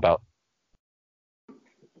that come about?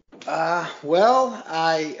 Well,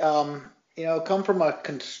 I come from a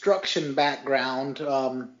construction background.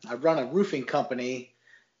 I run a roofing company,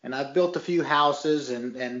 and I've built a few houses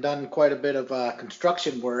and done quite a bit of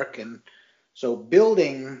construction work. And so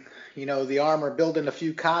building, the armor, building a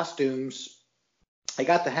few costumes, I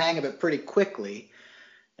got the hang of it pretty quickly.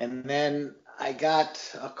 And then I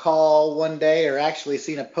got a call one day, or actually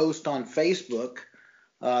seen a post on Facebook,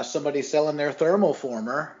 somebody selling their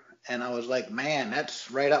thermoformer. And I was like, man,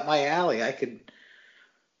 that's right up my alley. I could,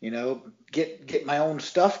 get my own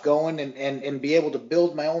stuff going and be able to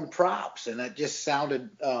build my own props. And it just sounded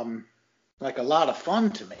like a lot of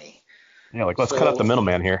fun to me. Yeah, like let's cut out the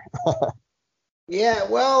middleman here. Yeah,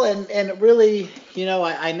 well, and it really,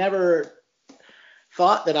 I never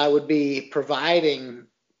thought that I would be providing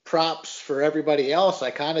props for everybody else.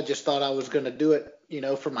 I kind of just thought I was going to do it,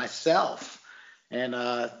 for myself. And,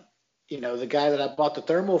 the guy that I bought the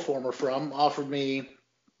thermoformer from offered me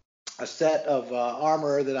a set of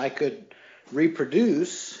armor that I could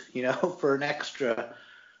reproduce, for an extra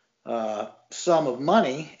sum of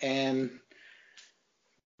money. And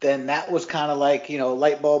then that was kind of like,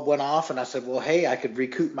 light bulb went off, and I said, well, hey, I could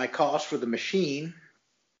recoup my cost for the machine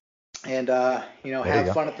and,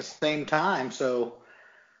 have fun at the same time. So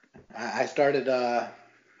I started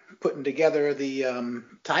putting together the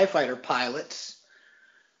TIE fighter pilots,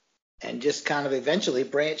 and just kind of eventually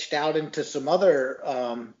branched out into some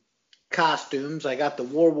other costumes. I got the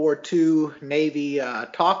World War II Navy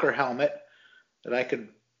talker helmet that I could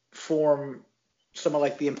form some of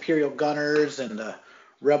like the Imperial gunners and the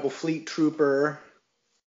Rebel Fleet Trooper.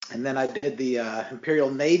 And then I did the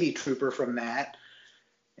Imperial Navy Trooper from that.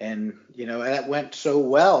 And, that went so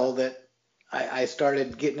well that I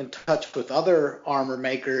started getting in touch with other armor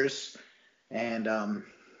makers, and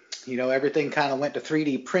everything kind of went to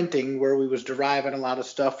 3D printing, where we was deriving a lot of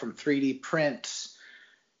stuff from 3D prints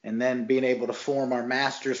and then being able to form our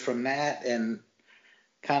masters from that and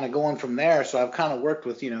kind of going from there. So I've kind of worked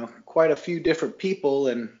with, quite a few different people,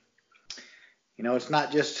 and, it's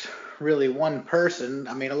not just really one person.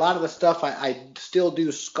 I mean, a lot of the stuff I still do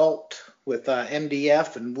sculpt with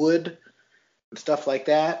MDF and wood and stuff like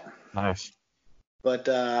that. Nice. But,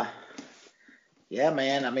 yeah,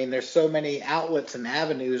 man, I mean, there's so many outlets and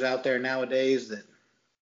avenues out there nowadays that,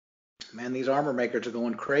 man, these armor makers are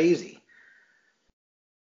going crazy.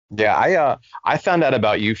 Yeah, I found out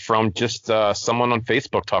about you from just someone on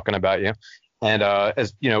Facebook talking about you. And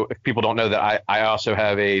as you know, if people don't know that I also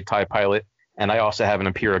have a TIE pilot, and I also have an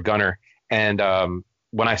Imperial gunner. And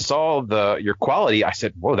when I saw your quality, I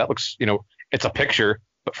said, whoa, that looks, it's a picture,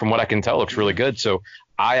 but from what I can tell, it looks really good. So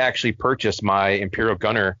I actually purchased my Imperial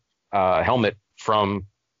gunner helmet from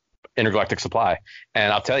Intergalactic Supply,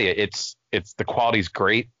 and I'll tell you, it's the quality's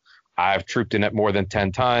great. I've trooped in it more than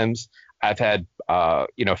 10 times. I've had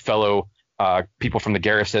fellow people from the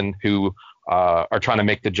garrison who are trying to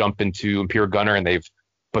make the jump into Imperial gunner, and they've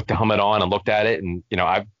put the helmet on and looked at it, and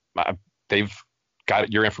they've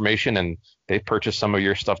got your information and they've purchased some of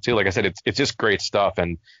your stuff too. Like I said, it's just great stuff.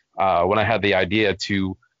 And when I had the idea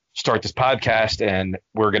to start this podcast and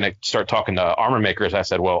we're going to start talking to armor makers, I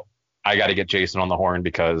said, well, I got to get Jason on the horn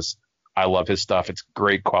because I love his stuff. It's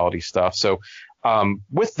great quality stuff. So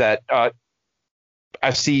with that,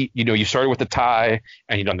 I see, you started with the tie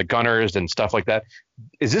and you've done the gunners and stuff like that.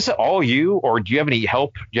 Is this all you, or do you have any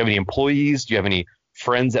help? Do you have any employees? Do you have any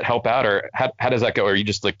friends that help out, or how does that go? Or are you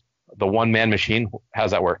just like the one man machine? How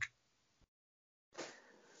does that work?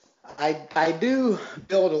 I do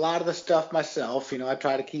build a lot of the stuff myself. I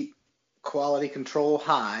try to keep quality control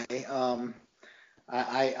high.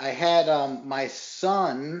 I had my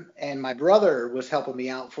son and my brother was helping me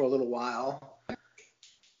out for a little while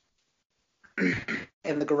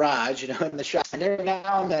in the garage, in the shop. And every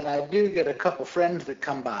now and then I do get a couple friends that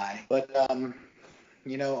come by. But,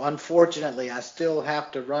 unfortunately, I still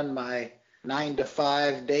have to run my 9 to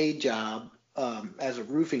 5 day job as a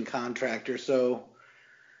roofing contractor. So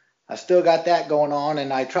I still got that going on,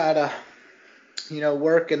 and I try to,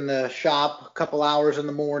 work in the shop a couple hours in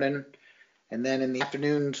the morning and then in the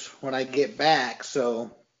afternoons when I get back.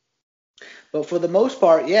 So, but for the most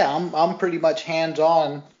part, yeah, I'm pretty much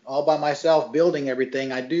hands-on all by myself building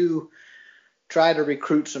everything. I do try to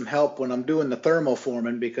recruit some help when I'm doing the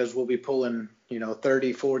thermoforming because we'll be pulling,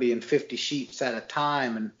 30, 40, and 50 sheets at a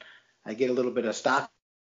time, and I get a little bit of stock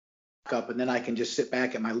up, and then I can just sit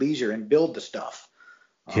back at my leisure and build the stuff.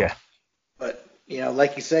 Yeah. But,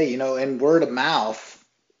 like you say, and word of mouth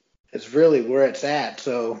is really where it's at.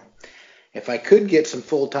 So if I could get some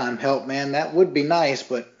full-time help, man, that would be nice,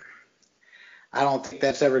 but I don't think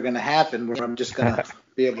that's ever going to happen where I'm just going to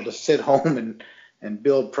be able to sit home and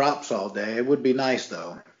build props all day. It would be nice,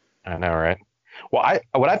 though. I know, right? Well,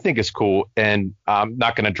 what I think is cool, and I'm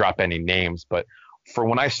not going to drop any names, but for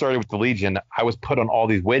when I started with the Legion, I was put on all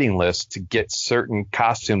these waiting lists to get certain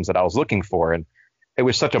costumes that I was looking for. And it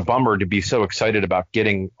was such a bummer to be so excited about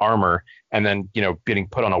getting armor and then, getting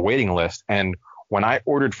put on a waiting list. And when I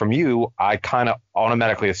ordered from you, I kind of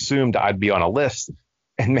automatically assumed I'd be on a list.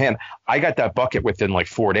 And man, I got that bucket within like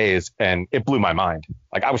 4 days and it blew my mind.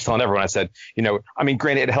 Like I was telling everyone, I said,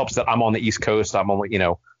 granted, it helps that I'm on the East Coast. I'm only,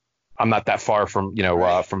 I'm not that far from,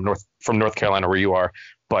 Right. from North Carolina where you are.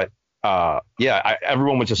 But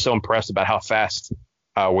everyone was just so impressed about how fast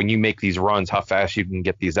when you make these runs, how fast you can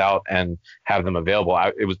get these out and have them available.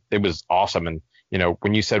 It was awesome. And,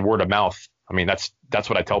 when you said word of mouth, I mean, that's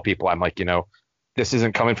what I tell people. I'm like, this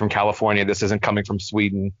isn't coming from California. This isn't coming from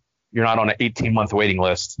Sweden. You're not on an 18-month waiting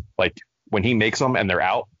list. Like when he makes them and they're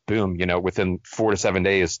out, boom, within 4 to 7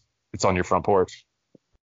 days, it's on your front porch.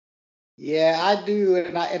 Yeah, I do,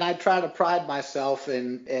 and I try to pride myself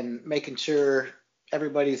in making sure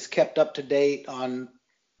everybody's kept up to date on,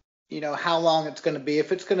 how long it's going to be.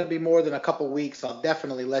 If it's going to be more than a couple weeks, I'll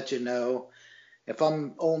definitely let you know. If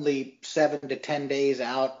I'm only 7 to 10 days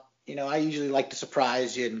out, I usually like to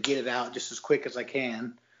surprise you and get it out just as quick as I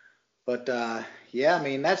can. But yeah, I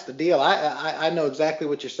mean, that's the deal. I know exactly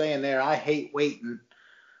what you're saying there. I hate waiting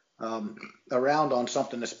around on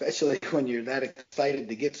something, especially when you're that excited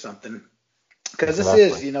to get something. Because this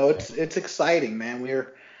is, it's exciting, man.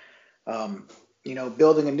 We're,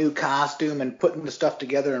 building a new costume and putting the stuff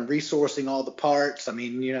together and resourcing all the parts. I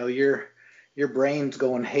mean, your brain's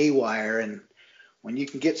going haywire, and when you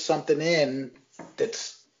can get something in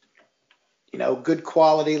that's, good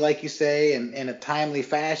quality, like you say, and in a timely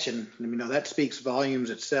fashion, that speaks volumes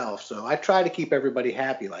itself. So I try to keep everybody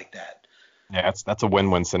happy like that. Yeah, that's a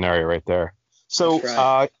win-win scenario right there. So, That's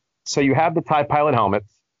right. so you have the TIE pilot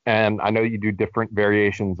helmets, and I know you do different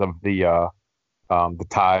variations of the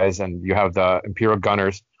ties, and you have the Imperial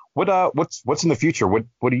gunners. What's in the future? What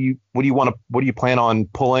do you plan on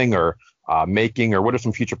pulling or making, or what are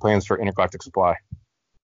some future plans for Intergalactic Supply?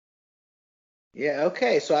 Yeah,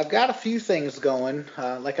 okay. So I've got a few things going.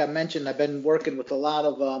 Like I mentioned, I've been working with a lot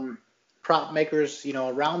of prop makers,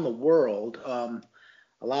 around the world. A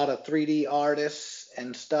lot of 3D artists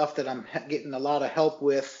and stuff that I'm getting a lot of help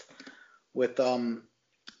with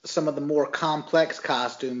some of the more complex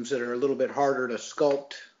costumes that are a little bit harder to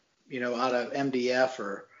sculpt, out of MDF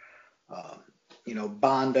or,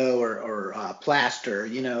 Bondo or plaster,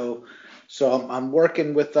 So I'm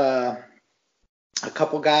working with a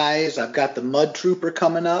couple guys. I've got the Mud Trooper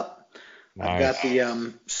coming up. Nice. I've got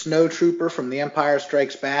the Snow Trooper from The Empire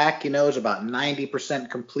Strikes Back, is about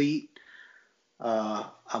 90% complete.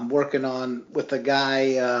 I'm working on with a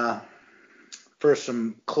guy for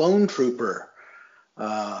some Clone Trooper,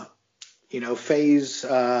 phase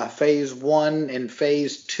 1 and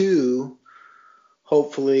phase 2,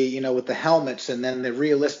 hopefully, with the helmets and then the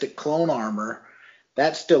realistic clone armor.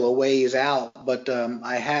 That's still a ways out, but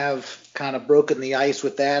I have kind of broken the ice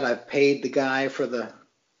with that. I've paid the guy for the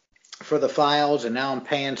files, and now I'm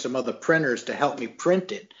paying some other printers to help me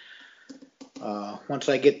print it. Once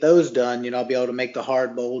I get those done, I'll be able to make the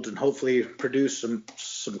hard molds and hopefully produce some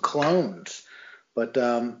clones. But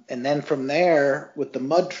and then from there, with the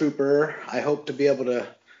Mud Trooper, I hope to be able to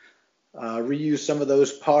reuse some of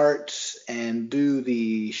those parts and do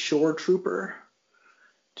the Shore Trooper.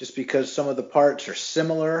 Just because some of the parts are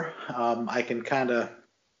similar, I can kind of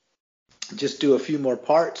just do a few more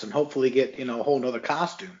parts and hopefully get, a whole nother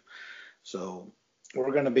costume. So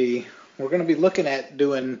we're going to be we're going to be looking at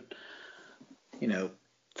doing,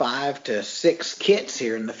 5 to 6 kits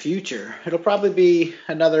here in the future. It'll probably be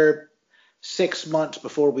another 6 months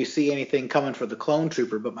before we see anything coming for the Clone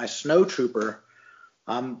Trooper, but my Snow Trooper,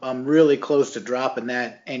 I'm really close to dropping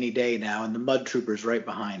that any day now, and the Mud Trooper's right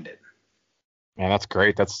behind it. Man, that's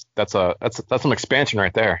great. That's some expansion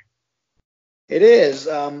right there. It is.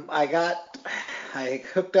 I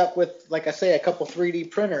hooked up with, like I say, a couple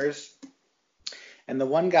 3D printers, and the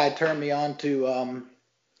one guy turned me on to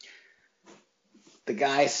the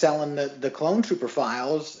guy selling the Clone Trooper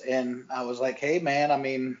files, and I was like, hey man, I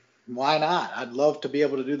mean, why not? I'd love to be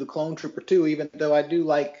able to do the Clone Trooper too, even though I do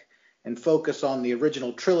like and focus on the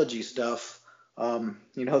original trilogy stuff.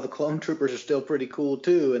 The Clone Troopers are still pretty cool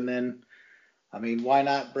too, and then, I mean, why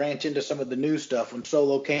not branch into some of the new stuff? When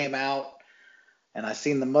Solo came out and I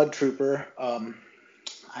seen the Mud Trooper,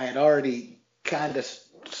 I had already kind of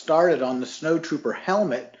started on the Snow Trooper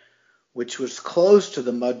helmet, which was close to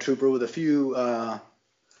the Mud Trooper with a few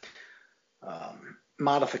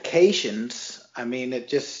modifications. I mean, it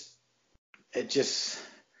just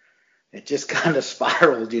kind of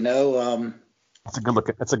spiraled, It's a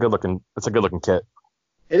good looking kit.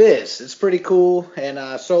 It is. It's pretty cool,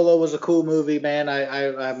 and Solo was a cool movie, man.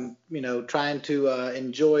 I'm trying to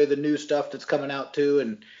enjoy the new stuff that's coming out too,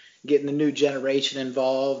 and getting the new generation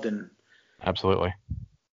involved, and Absolutely.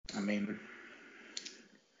 I mean,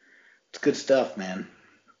 it's good stuff, man.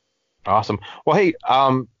 Awesome. Well, hey,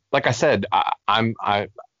 like I said, I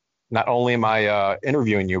not only am I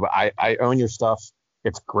interviewing you, but I own your stuff.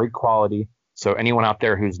 It's great quality. So anyone out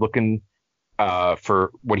there who's looking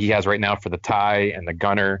for what he has right now for the tie and the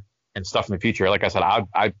gunner and stuff in the future, like I said,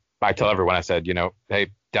 I tell everyone, I said, hey,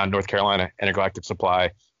 down North Carolina, Intergalactic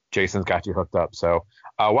Supply, Jason's got you hooked up. So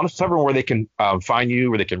why don't you tell everyone where they can find you,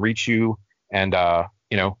 where they can reach you, and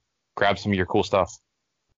grab some of your cool stuff.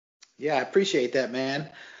 Yeah, I appreciate that, man.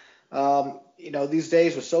 These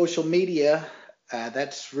days with social media,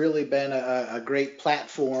 that's really been a great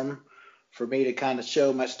platform for me to kind of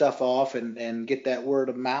show my stuff off and get that word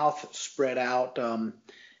of mouth spread out.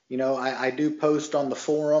 I do post on the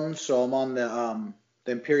forums, so I'm on the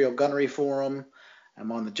Imperial Gunnery Forum.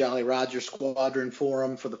 I'm on the Jolly Roger Squadron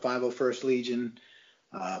Forum for the 501st Legion.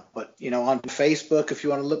 But on Facebook, if you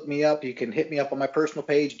want to look me up, you can hit me up on my personal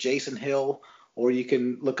page, Jason Hill, or you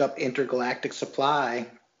can look up Intergalactic Supply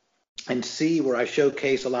and see where I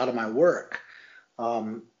showcase a lot of my work.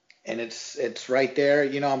 And it's right there.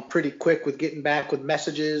 I'm pretty quick with getting back with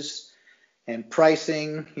messages and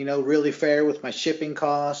pricing, really fair with my shipping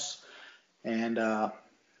costs, and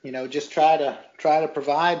just try to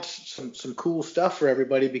provide some cool stuff for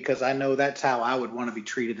everybody, because I know that's how I would want to be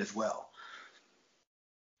treated as well.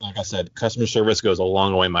 Like I said, customer service goes a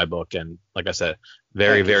long way in my book. And like I said,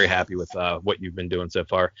 very, very happy with what you've been doing so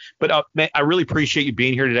far. But man, I really appreciate you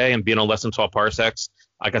being here today and being on Less Than 12 Parsecs.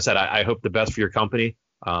 Like I said, I hope the best for your company.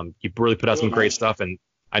 You've really put out some great stuff, and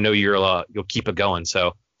I know you'll keep it going.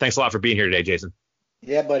 So thanks a lot for being here today, Jason.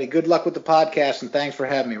 Yeah, buddy. Good luck with the podcast, and thanks for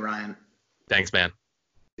having me, Ryan. Thanks, man.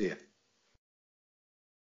 See ya.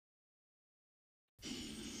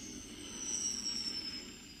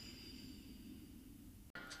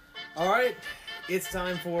 All right, it's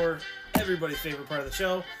time for everybody's favorite part of the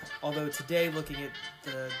show. Although today, looking at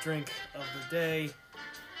the drink of the day,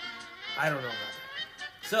 I don't know about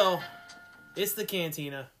that. So, it's the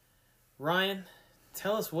Cantina. Ryan,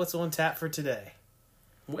 tell us what's on tap for today.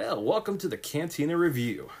 Well, welcome to the Cantina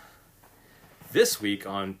Review. This week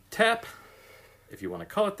on tap, if you want to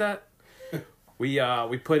call it that, we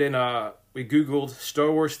Googled Star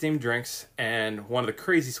Wars themed drinks, and one of the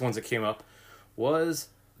craziest ones that came up was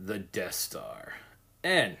the Death Star.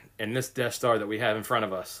 And in this Death Star that we have in front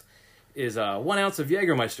of us is 1 ounce of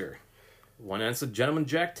Jägermeister, 1 ounce of Gentleman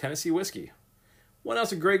Jack Tennessee whiskey, 1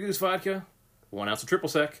 ounce of Grey Goose vodka, 1 ounce of Triple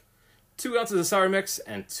Sec, 2 ounces of sour mix,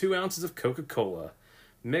 and 2 ounces of Coca-Cola,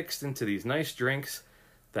 mixed into these nice drinks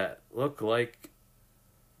that look like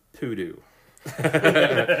poodoo.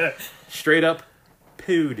 Straight up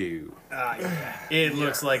poodoo. Yeah. It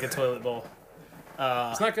looks like a toilet bowl.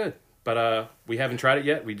 It's not good, but we haven't tried it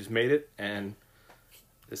yet. We just made it, and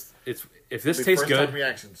if this tastes good,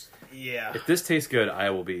 reactions. Yeah. If this tastes good,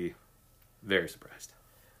 I will be very surprised.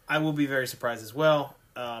 I will be very surprised as well.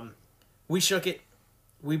 We shook it,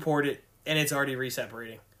 we poured it, and it's already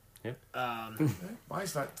re-separating. Yep.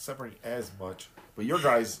 Mine's not separating as much, but your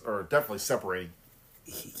guys are definitely separating.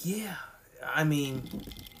 Yeah, I mean,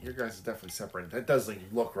 your guys are definitely separating. That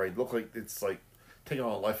doesn't look right. Look like it's like taking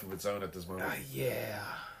on a life of its own at this moment. Yeah.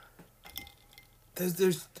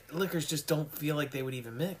 Those liquors just don't feel like they would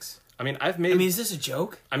even mix. I mean, is this a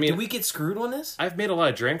joke? I mean, did we get screwed on this? I've made a lot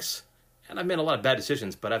of drinks, And I've made a lot of bad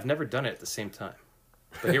decisions, but I've never done it at the same time.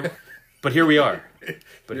 But here we are.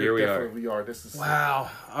 We are. This is Wow.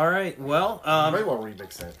 All right. Well, you might want to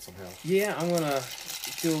remix that somehow. yeah, I'm gonna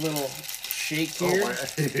do a little shake Oh here. my!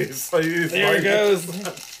 There it goes.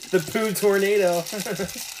 The poo tornado.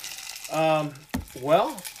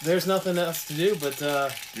 Well, there's nothing else to do but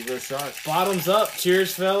Give it a shot. bottoms up.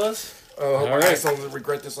 Cheers, fellas. Oh, All my right. asshole will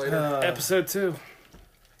regret this later. Episode 2.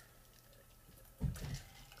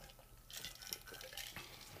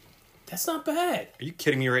 That's not bad. Are you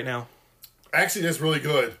kidding me right now? Actually, that's really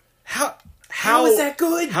good. How is that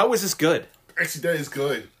good? How is this good? Actually, that is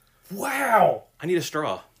good. Wow. I need a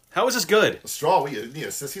straw. How is this good? A straw, we need a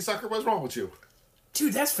sissy sucker. What's wrong with you?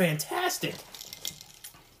 Dude, that's fantastic.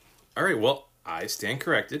 All right, well, I stand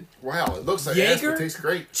corrected. Wow, it looks like Jaeger? ass, but it tastes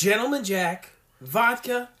great. Gentleman Jack,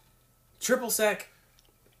 vodka, triple sec,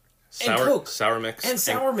 Sour, Coke. sour mix. And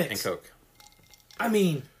sour mix. And Coke. I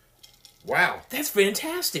mean, Wow. that's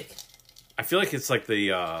fantastic. I feel like it's like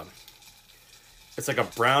the, it's like a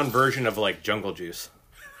brown version of like Jungle Juice.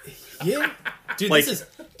 Yeah. Dude, Like, this is...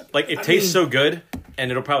 like it I tastes mean- so good, and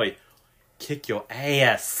it'll probably kick your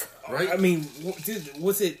ass. Right? I mean, dude,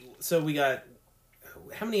 what's it... So we got...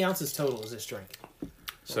 How many ounces total is this drink?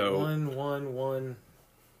 So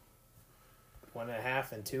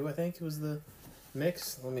 1.5 and 2, I think, was the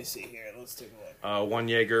mix. Let me see here. Let's take a look. 1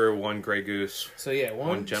 Jaeger, 1 Grey Goose. So yeah, One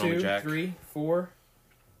one, Gentleman 2, Jack. 3, 4,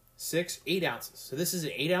 6, 8 ounces. So this is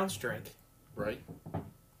an 8-ounce drink. Right?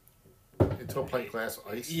 Into a pint glass of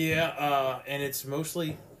ice. Yeah, and it's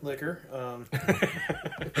mostly liquor.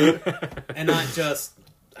 And not just...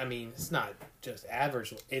 I mean, it's not just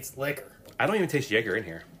average. It's liquor. I don't even taste Jaeger in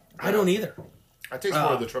here. I don't either. I taste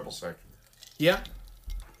more of the triple sec. Yeah.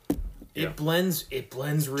 Yeah. It blends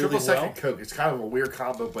really Triple sec well. and Coke. It's kind of a weird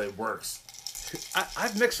combo, but it works.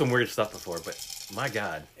 I've mixed some weird stuff before, but my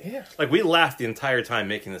God. Yeah. Like, we laughed the entire time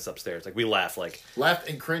making this upstairs. Like, we laughed. Like, Laughed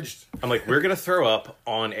and cringed. I'm like, we're going to throw up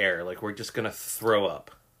on air. Like, we're just going to throw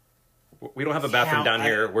up. We don't have a bathroom down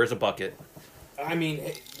here. Where's a bucket? I mean,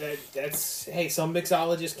 that's... Hey, some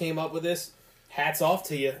mixologist came up with this. Hats off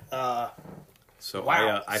to you. So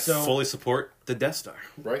Wow. I So- fully support the Death Star.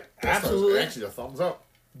 Right? Absolutely. Actually, a thumbs up.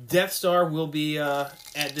 Death Star will be at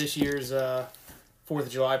this year's 4th of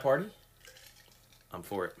July party. I'm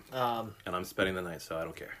for it. Um, And I'm spending the night, so I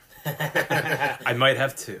don't care. I might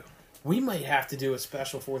have 2. we might have to do a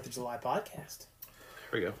special 4th of July podcast.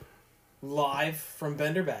 Here we go. Live from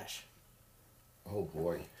Bender Bash. Oh,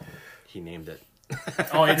 boy. He named it.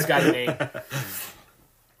 Oh, it's got a name.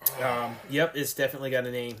 Yep, it's definitely got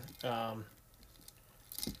a name.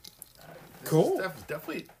 Cool. This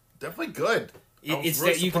is definitely good. I was It's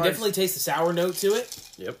really you can surprised. definitely taste the sour note to it.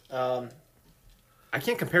 Yep. Um, I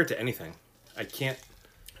can't compare it to anything. I can't.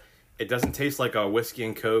 It doesn't taste like a whiskey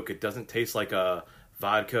and Coke. It doesn't taste like a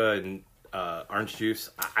vodka and orange juice.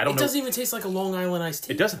 I don't it know. doesn't even taste like a Long Island iced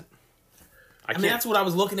tea. It doesn't. I mean, that's what I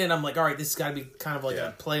was looking at. I'm like, all right, this has got to be kind of like Yeah.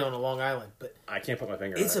 a play on a Long Island, but I can't put my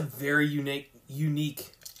finger it's on a it. very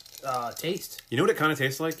unique taste. You know what it kind of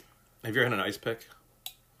tastes like? Have you ever had an ice pick?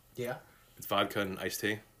 Yeah, It's vodka and iced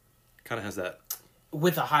tea. Kind of has that.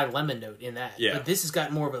 with a high lemon note in that. Yeah. But this has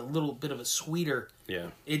got more of a little bit of a sweeter. Yeah.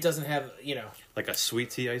 It doesn't have, Like a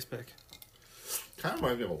sweet tea ice pick. Kind of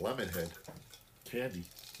reminds me of a lemon head candy.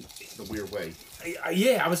 In a weird way.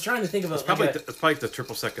 Yeah, I was trying to think of It's probably the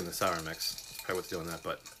triple sec and the sour mix. Probably what's doing that,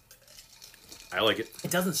 but I like it.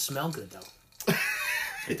 it doesn't smell good though.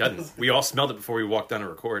 It doesn't. We all smelled it before we walked down to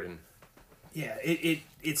record, and Yeah,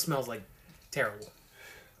 it smells like terrible.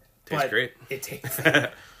 tastes But great. It tastes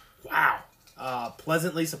wow.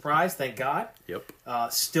 Pleasantly surprised, thank God. Yep.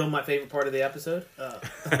 Still my favorite part of the episode.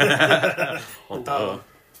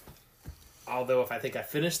 Although if I think I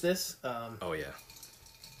finish this, Oh yeah.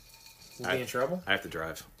 we'll be in trouble. I have to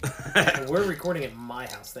drive. And we're recording at my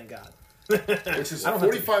house, thank God. Which is I don't have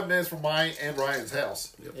 45 minutes from mine and Ryan's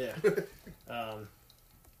house. Yeah.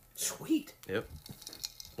 Sweet. Yep.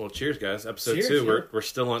 Well, cheers, guys. Episode Cheers, 2. yeah. We're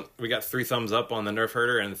still on. We got 3 thumbs up on the Nerf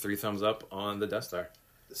Herder and 3 thumbs up on the Death Star.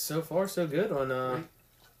 So far, so good on On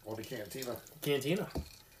the cantina. Cantina.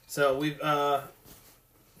 So we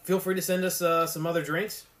feel free to send us some other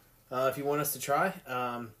drinks if you want us to try.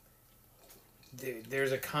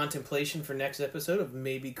 There's a contemplation for next episode of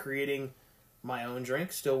maybe creating my own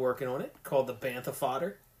drink. Still working on it. Called the Bantha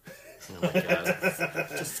Fodder. Oh my god.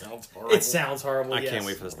 Just sounds horrible. It sounds horrible. I yes. can't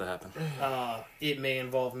wait for this to happen. It may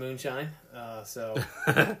involve moonshine, so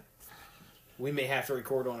we may have to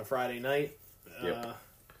record on a Friday night, Yep.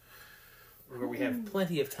 where we have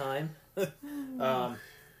plenty of time.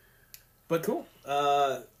 But cool.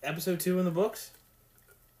 Episode 2 in the books.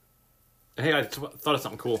 Hey, I thought of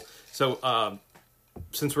something cool. So,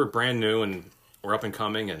 since we're brand new and we're up and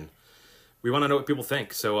coming, and we want to know what people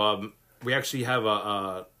think, so we actually have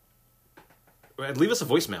leave us a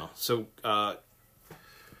voicemail. So,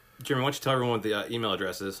 Jeremy, why don't you tell everyone what the email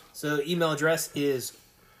address is? So the email address is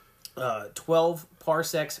 12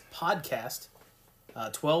 parsecs podcast,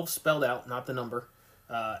 12 spelled out, not the number,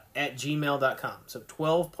 at gmail.com. So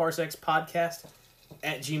 12 parsecs podcast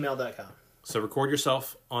at gmail.com. So record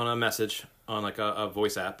yourself on a message on like a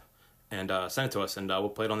voice app and send it to us, and we'll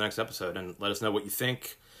play it on the next episode, and let us know what you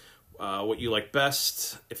think, what you like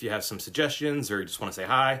best. If you have some suggestions or you just want to say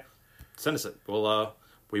hi, send us it.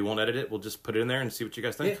 We won't edit it. We'll just put it in there and see what you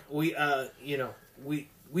guys think. Yeah,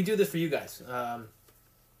 we do this for you guys.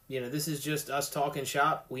 This is just us talking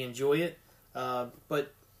shop. We enjoy it.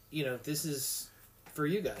 But this is for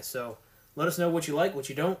you guys. So let us know what you like, what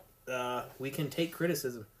you don't. We can take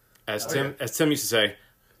criticism. As Tim used to say,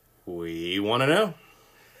 we want to know.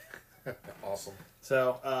 Awesome.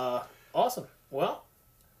 So, awesome. Well,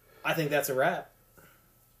 I think that's a wrap.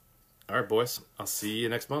 All right, boys. I'll see you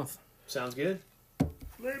next month. Sounds good.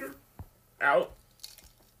 Later. Out.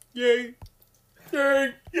 Yay.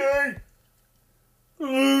 Yay. Yay.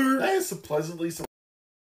 That is pleasantly